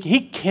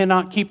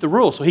cannot keep the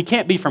rules, so he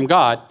can't be from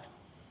God.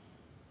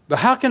 But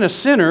how can a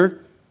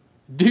sinner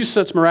do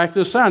such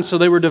miraculous signs? So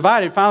they were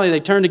divided. Finally, they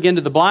turned again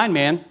to the blind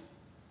man.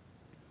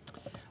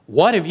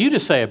 What have you to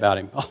say about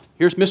him? Oh,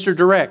 here's Mr.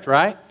 Direct,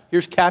 right?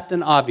 Here's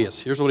Captain Obvious.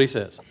 Here's what he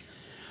says.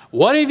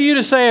 What have you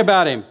to say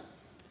about him?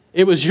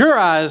 It was your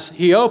eyes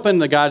he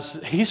opened.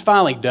 He's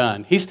finally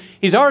done.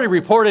 He's already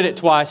reported it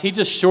twice. He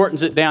just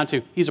shortens it down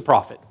to, he's a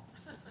prophet.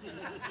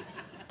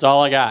 That's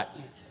all I got.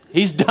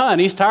 He's done.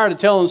 He's tired of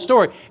telling the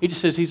story. He just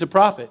says he's a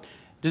prophet.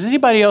 Does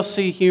anybody else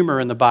see humor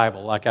in the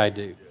Bible like I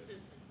do?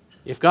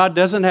 If God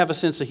doesn't have a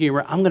sense of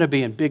humor, I'm going to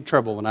be in big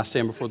trouble when I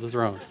stand before the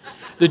throne.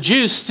 The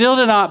Jews still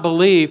did not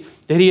believe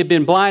that he had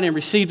been blind and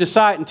received his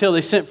sight until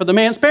they sent for the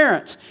man's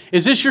parents.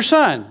 Is this your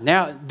son?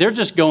 Now, they're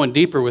just going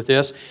deeper with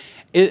this.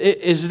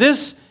 Is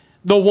this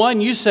the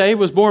one you say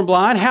was born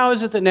blind? How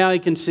is it that now he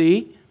can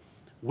see?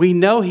 We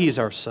know he's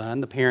our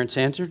son, the parents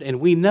answered, and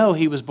we know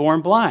he was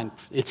born blind.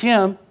 It's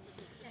him.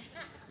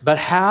 But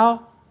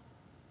how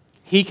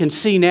he can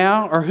see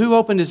now or who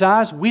opened his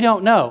eyes, we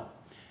don't know.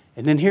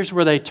 And then here's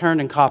where they turn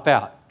and cop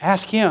out.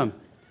 Ask him.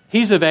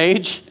 He's of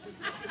age.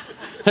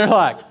 They're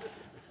like,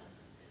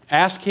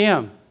 ask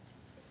him.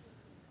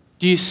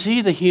 Do you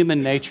see the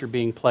human nature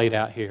being played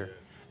out here?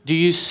 Do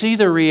you see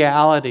the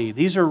reality?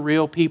 These are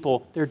real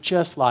people. They're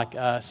just like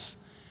us.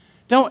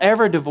 Don't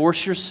ever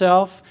divorce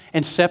yourself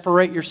and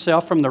separate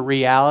yourself from the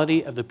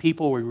reality of the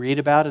people we read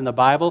about in the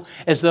Bible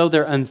as though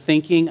they're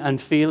unthinking,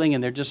 unfeeling,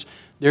 and they're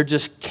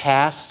just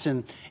casts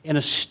in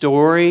a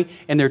story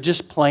and they're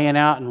just playing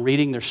out and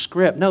reading their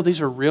script. No,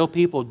 these are real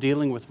people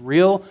dealing with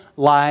real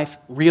life,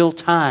 real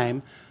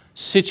time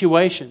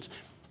situations.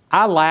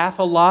 I laugh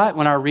a lot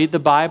when I read the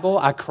Bible.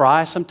 I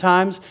cry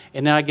sometimes,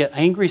 and then I get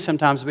angry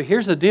sometimes. But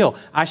here's the deal.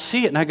 I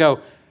see it, and I go,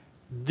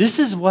 this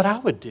is what I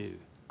would do.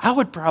 I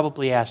would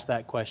probably ask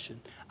that question.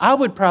 I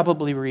would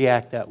probably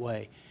react that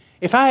way.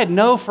 If I had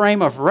no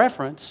frame of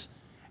reference,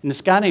 and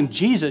this guy named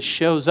Jesus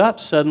shows up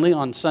suddenly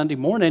on Sunday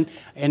morning,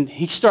 and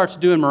he starts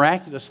doing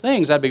miraculous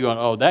things, I'd be going,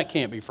 oh, that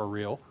can't be for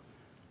real.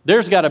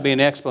 There's got to be an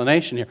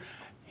explanation here.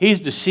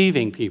 He's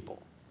deceiving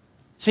people.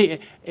 See,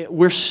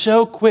 we're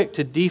so quick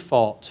to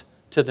default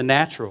to the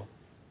natural.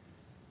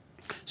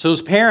 So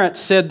his parents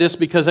said this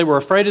because they were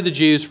afraid of the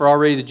Jews, for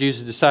already the Jews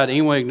had decided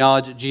anyone who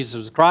acknowledged that Jesus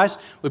was Christ,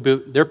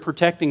 they're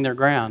protecting their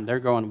ground. They're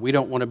going, we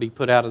don't want to be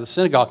put out of the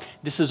synagogue.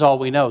 This is all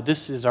we know.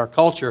 This is our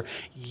culture.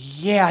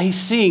 Yeah, he's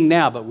seeing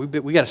now, but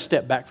we got to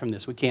step back from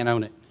this. We can't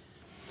own it.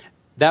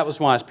 That was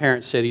why his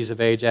parents said he's of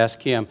age,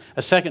 ask him.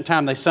 A second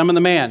time they summon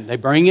the man. They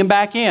bring him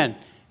back in.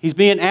 He's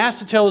being asked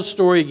to tell his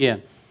story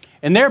again.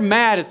 And they're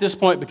mad at this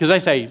point because they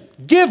say,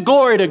 give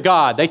glory to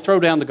God. They throw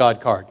down the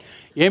God card.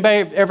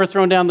 Anybody ever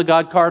thrown down the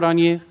God card on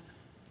you?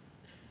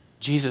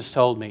 Jesus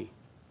told me.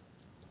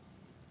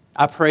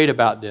 I prayed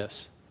about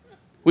this,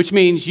 which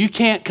means you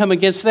can't come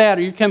against that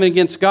or you're coming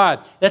against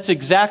God. That's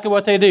exactly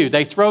what they do.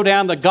 They throw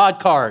down the God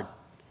card.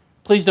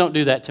 Please don't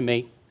do that to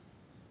me.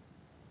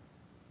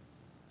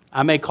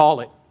 I may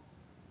call it.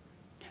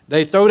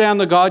 They throw down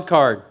the God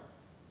card.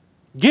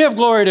 Give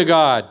glory to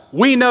God.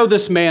 We know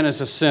this man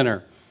is a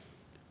sinner.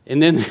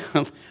 And then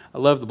I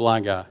love the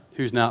blind guy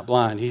who's not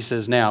blind. He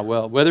says now,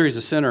 well, whether he's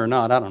a sinner or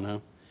not, I don't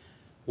know.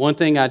 One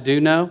thing I do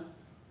know,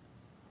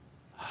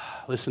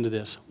 listen to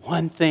this.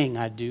 One thing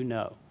I do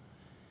know.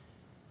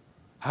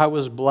 I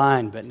was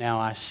blind, but now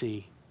I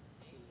see.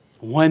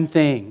 One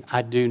thing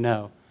I do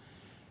know.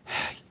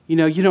 You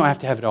know, you don't have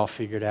to have it all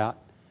figured out.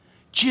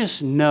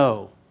 Just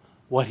know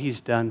what he's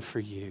done for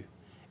you.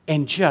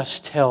 And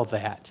just tell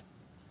that.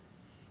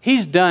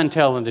 He's done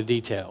telling the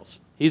details.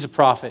 He's a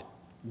prophet.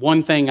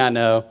 One thing I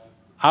know,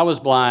 I was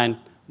blind,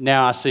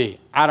 now I see.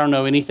 I don't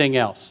know anything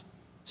else.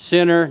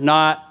 Sinner,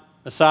 not,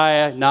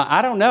 Messiah, not,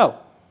 I don't know.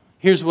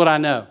 Here's what I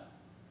know.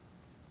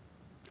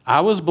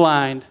 I was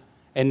blind,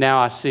 and now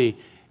I see.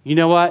 You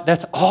know what?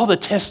 That's all the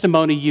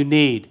testimony you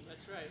need.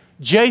 That's right.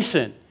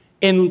 Jason,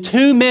 in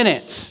 2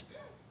 minutes.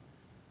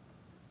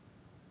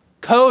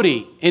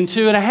 Cody, in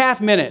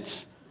 2.5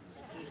 minutes.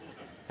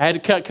 I had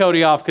to cut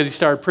Cody off because he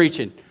started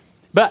preaching.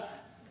 But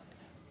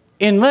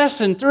in less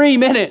than 3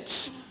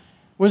 minutes,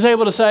 was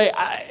able to say,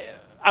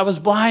 I was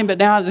blind, but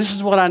now this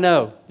is what I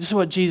know. This is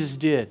what Jesus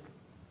did.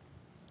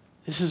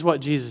 This is what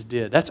Jesus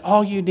did. That's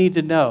all you need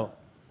to know.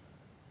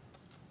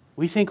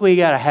 We think we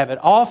got to have it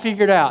all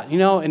figured out. You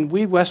know, and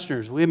we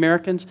Westerners, we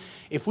Americans,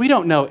 if we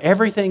don't know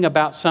everything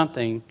about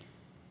something,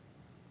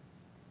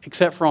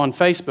 except for on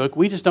Facebook,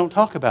 we just don't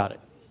talk about it.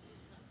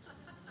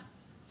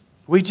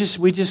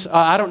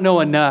 I don't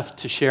know enough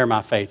to share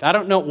my faith. I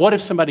don't know, what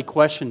if somebody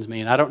questions me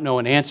and I don't know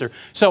an answer?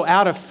 So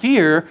out of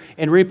fear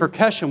and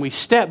repercussion, we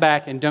step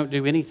back and don't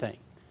do anything.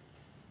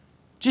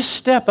 Just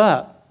step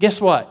up.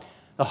 Guess what?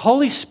 The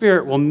Holy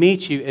Spirit will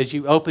meet you as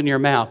you open your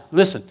mouth.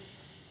 Listen,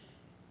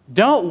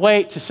 don't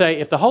wait to say,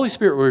 if the Holy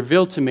Spirit will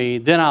reveal to me,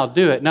 then I'll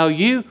do it. No,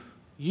 you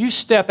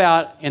step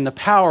out and the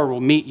power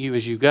will meet you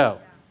as you go.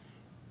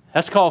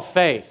 That's called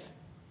faith.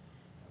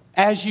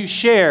 As you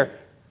share,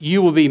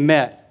 you will be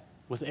met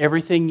with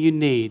everything you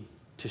need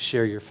to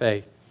share your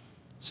faith.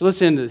 So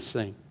let's end this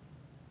thing.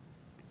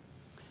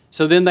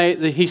 So then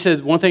he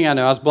said, one thing I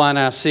know, I was blind,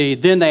 I see.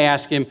 Then they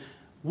ask him,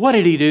 what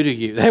did he do to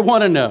you? They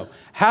want to know.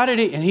 How did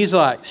he? And he's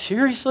like,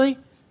 seriously?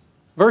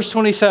 Verse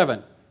 27.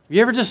 Have you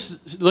ever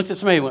just looked at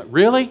somebody and went,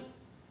 really?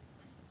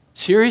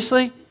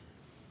 Seriously?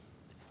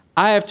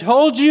 I have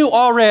told you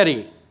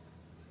already,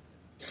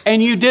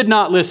 and you did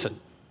not listen.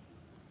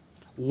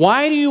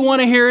 Why do you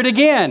want to hear it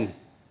again?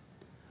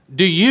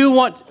 Do you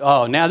want...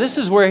 Oh, now this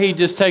is where he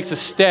just takes a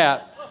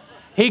step.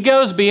 He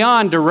goes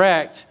beyond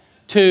direct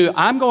to,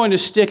 I'm going to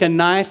stick a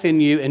knife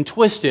in you and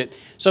twist it.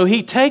 So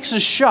he takes a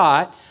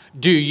shot.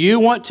 Do you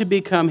want to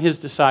become his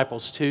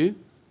disciples too?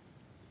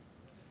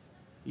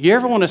 You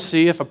ever want to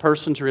see if a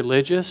person's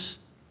religious?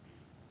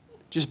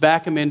 Just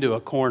back them into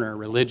a corner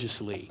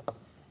religiously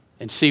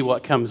and see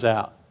what comes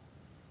out.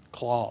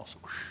 Claws.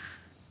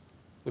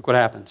 Look what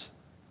happens.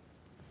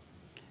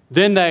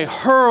 Then they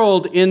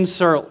hurled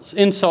insults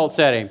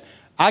at him.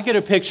 I get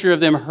a picture of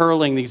them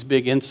hurling these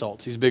big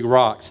insults, these big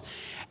rocks,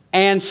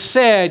 and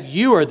said,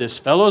 you are this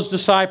fellow's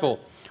disciple.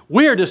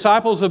 We are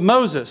disciples of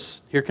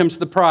Moses. Here comes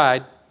the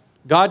pride.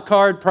 God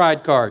card,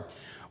 pride card.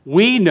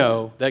 We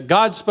know that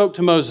God spoke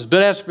to Moses,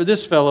 but as for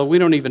this fellow, we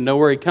don't even know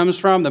where he comes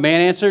from. The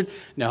man answered,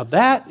 now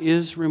that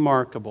is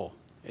remarkable.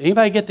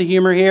 Anybody get the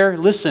humor here?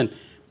 Listen,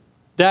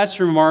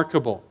 that's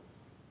remarkable.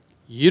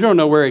 You don't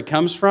know where he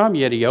comes from,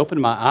 yet he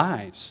opened my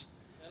eyes.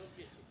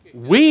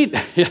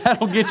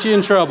 That'll get you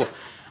in trouble.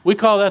 We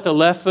call that the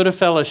left foot of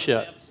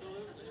fellowship.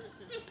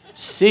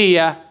 See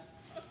ya.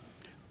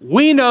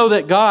 We know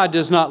that God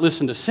does not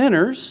listen to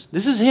sinners.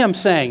 This is him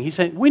saying. He's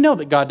saying, we know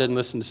that God doesn't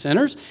listen to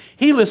sinners.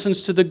 He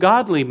listens to the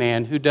godly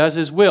man who does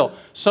his will.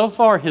 So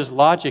far, his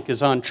logic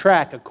is on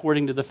track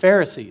according to the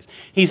Pharisees.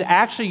 He's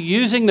actually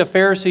using the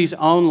Pharisees'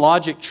 own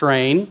logic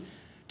train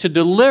to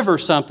deliver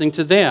something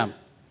to them.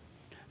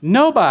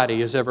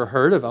 Nobody has ever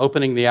heard of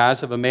opening the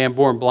eyes of a man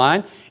born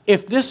blind.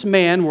 If this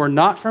man were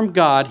not from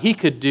God, he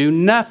could do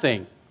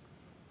nothing.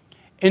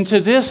 And to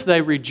this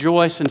they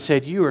rejoiced and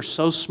said, you are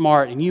so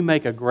smart and you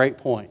make a great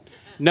point.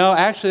 No,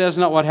 actually that's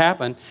not what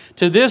happened.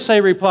 To this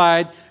they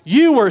replied,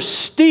 you were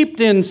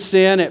steeped in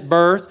sin at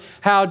birth.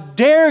 How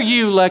dare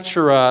you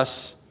lecture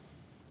us?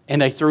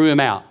 And they threw him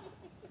out.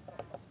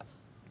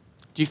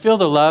 Do you feel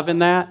the love in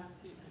that?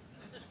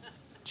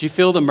 Do you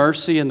feel the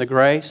mercy and the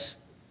grace?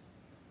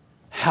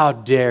 How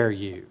dare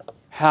you?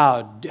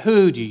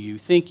 Who do you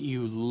think,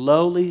 you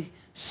lowly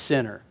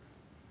sinner?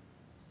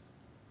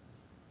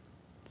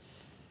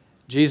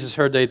 Jesus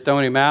heard they'd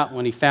thrown him out.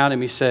 When he found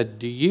him, he said,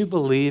 do you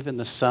believe in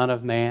the Son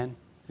of Man?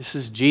 This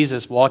is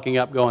Jesus walking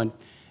up going,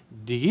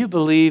 do you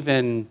believe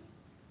in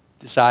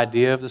this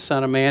idea of the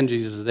Son of Man?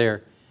 Jesus is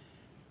there.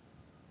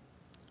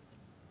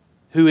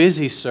 Who is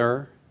he,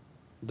 sir?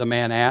 The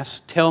man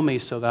asked. Tell me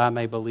so that I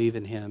may believe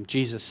in him.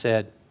 Jesus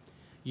said,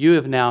 you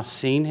have now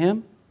seen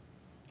him.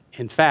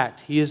 In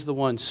fact, he is the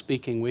one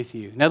speaking with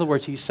you. In other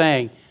words, he's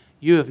saying,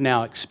 you have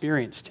now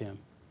experienced him.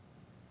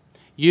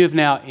 You have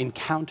now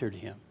encountered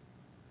him.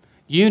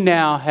 You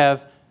now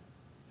have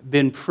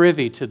been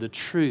privy to the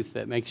truth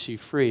that makes you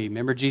free.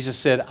 Remember, Jesus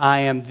said,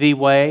 I am the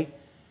way,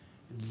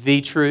 the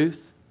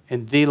truth,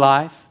 and the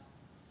life.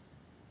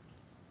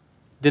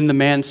 Then the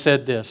man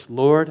said this,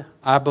 Lord,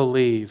 I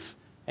believe.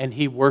 And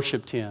he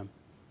worshiped him.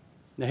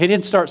 Now, he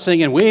didn't start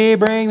singing, we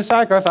bring the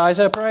sacrifice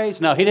of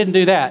praise. No, he didn't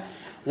do that.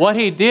 What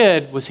he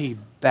did was he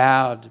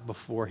bowed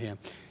before him.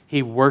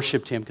 He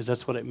worshiped him, because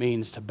that's what it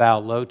means to bow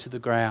low to the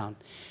ground.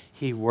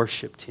 He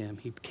worshiped him.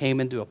 He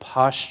came into a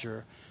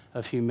posture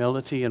of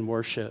humility and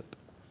worship.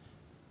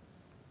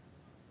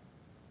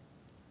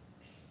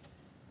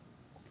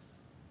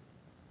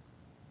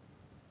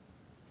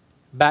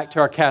 Back to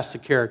our cast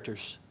of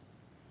characters.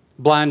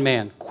 Blind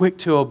man, quick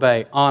to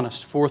obey,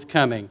 honest,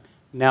 forthcoming,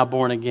 now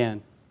born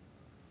again,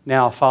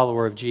 now a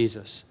follower of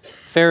Jesus.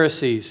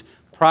 Pharisees,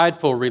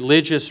 prideful,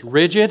 religious,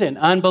 rigid, and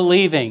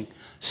unbelieving,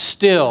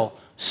 still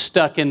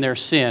stuck in their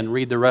sin.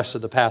 Read the rest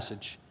of the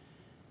passage.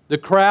 The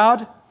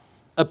crowd,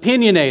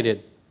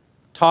 opinionated,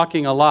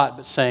 talking a lot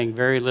but saying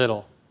very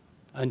little,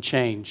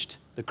 unchanged.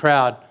 The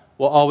crowd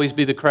will always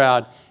be the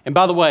crowd. And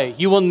by the way,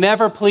 you will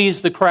never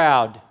please the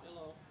crowd.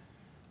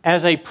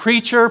 As a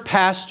preacher,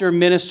 pastor,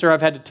 minister,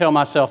 I've had to tell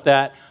myself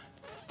that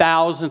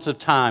thousands of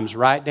times,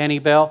 right, Danny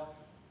Bell?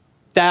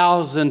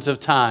 Thousands of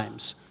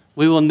times.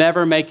 We will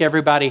never make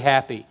everybody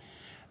happy.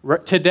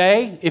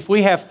 Today, if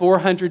we have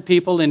 400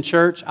 people in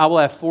church, I will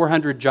have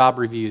 400 job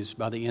reviews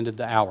by the end of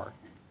the hour.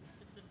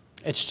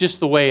 It's just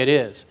the way it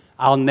is.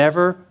 I'll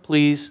never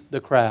please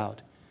the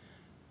crowd.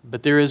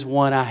 But there is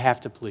one I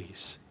have to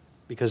please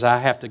because I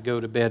have to go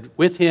to bed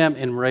with him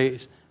and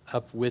raise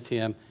up with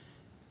him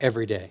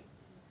every day.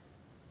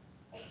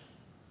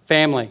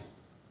 Family.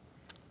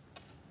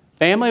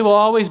 Family will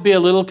always be a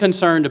little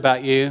concerned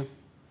about you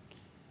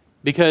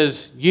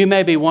because you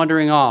may be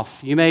wandering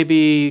off. You may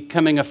be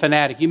becoming a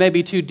fanatic. You may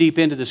be too deep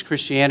into this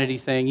Christianity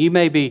thing. You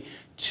may be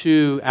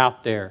too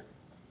out there.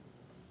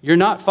 You're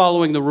not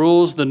following the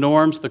rules, the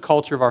norms, the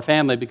culture of our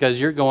family because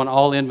you're going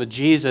all in with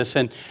Jesus.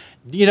 And,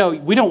 we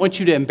don't want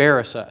you to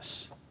embarrass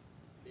us.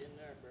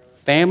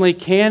 Family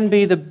can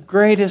be the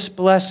greatest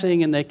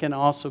blessing, and they can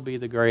also be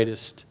the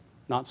greatest,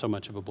 not so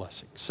much of a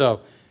blessing.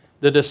 So,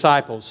 the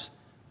disciples,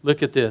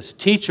 look at this.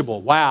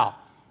 Teachable, wow.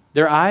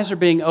 Their eyes are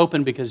being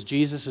opened because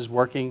Jesus is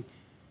working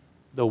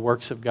the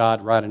works of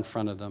God right in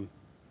front of them.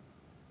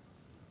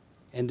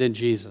 And then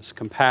Jesus,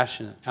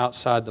 compassionate,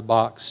 outside the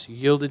box,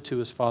 yielded to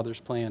his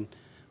Father's plan,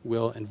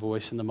 will, and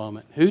voice in the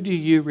moment. Who do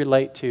you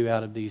relate to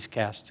out of these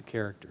cast of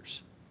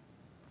characters?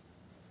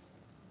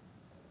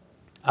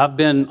 I've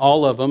been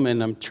all of them,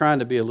 and I'm trying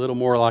to be a little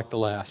more like the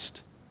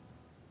last.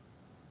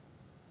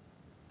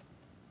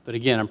 But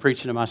again, I'm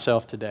preaching to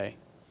myself today.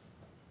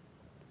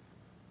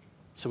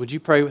 So would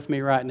you pray with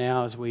me right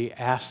now as we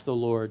ask the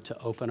Lord to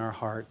open our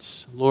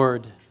hearts?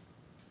 Lord,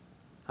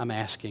 I'm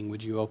asking,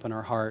 would you open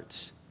our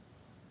hearts?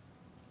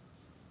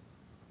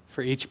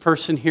 For each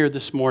person here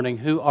this morning,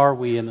 who are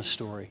we in the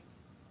story?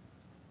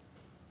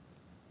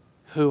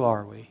 Who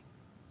are we?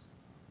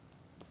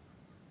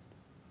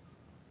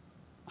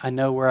 I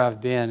know where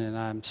I've been, and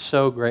I'm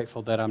so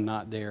grateful that I'm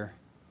not there.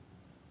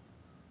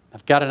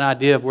 I've got an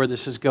idea of where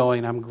this is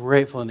going. I'm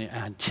grateful and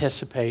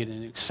anticipate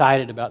and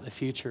excited about the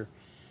future.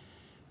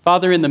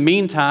 Father, in the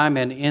meantime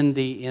and in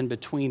the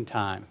in-between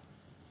time,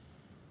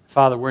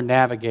 Father, we're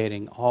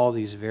navigating all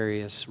these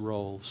various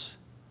roles.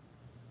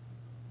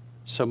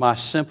 So my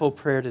simple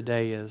prayer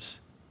today is,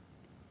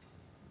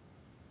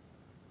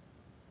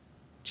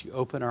 would you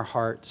open our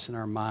hearts and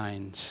our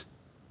minds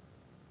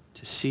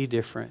to see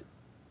different,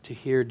 to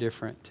hear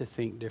different, to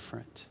think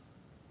different,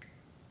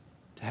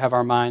 to have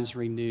our minds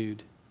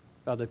renewed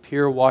by the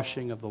pure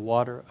washing of the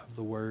water of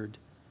the Word.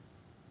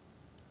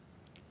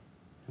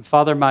 And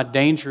Father, my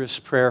dangerous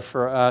prayer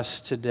for us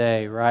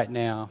today, right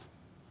now,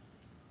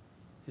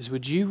 is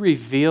would you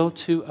reveal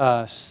to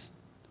us,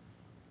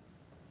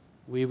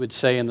 we would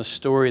say in the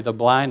story, the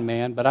blind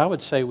man, but I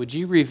would say, would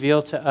you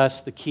reveal to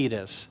us the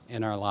Ketas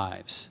in our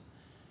lives?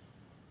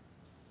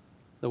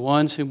 The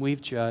ones whom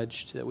we've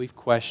judged, that we've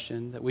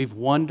questioned, that we've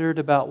wondered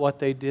about what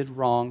they did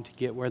wrong to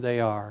get where they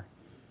are.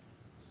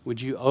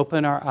 Would you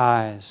open our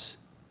eyes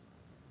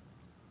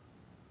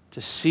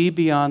to see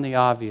beyond the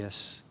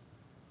obvious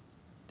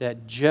that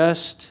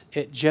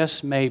it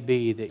just may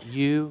be that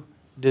you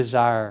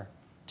desire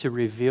to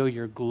reveal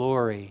your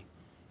glory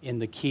in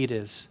the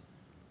Ketas,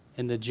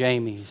 in the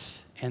Jamies,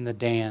 and the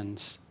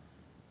Dans,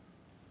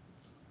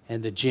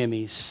 and the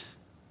Jimmies.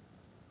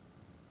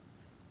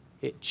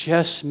 It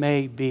just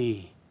may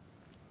be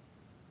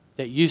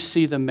that you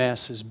see the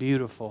mess as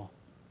beautiful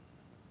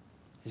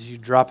as you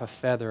drop a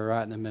feather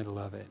right in the middle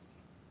of it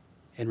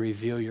and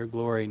reveal your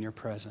glory and your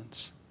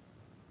presence.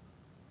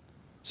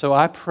 So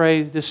I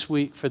pray this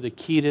week for the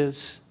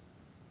Ketas,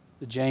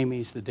 the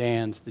Jamies, the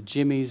Dans, the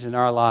Jimmies in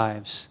our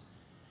lives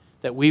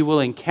that we will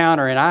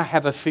encounter, and I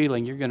have a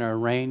feeling you're going to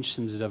arrange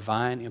some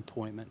divine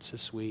appointments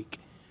this week.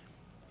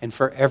 And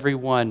for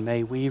everyone,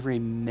 may we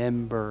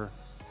remember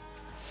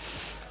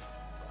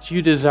that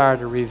you desire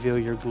to reveal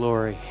your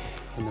glory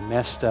in the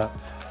messed up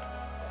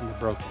and the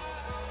broken.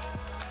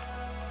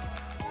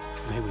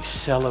 May we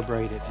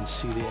celebrate it and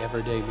see the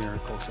everyday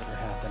miracles that are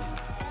happening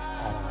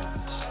all around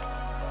us.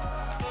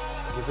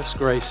 Give us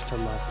grace to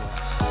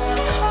love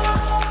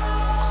well.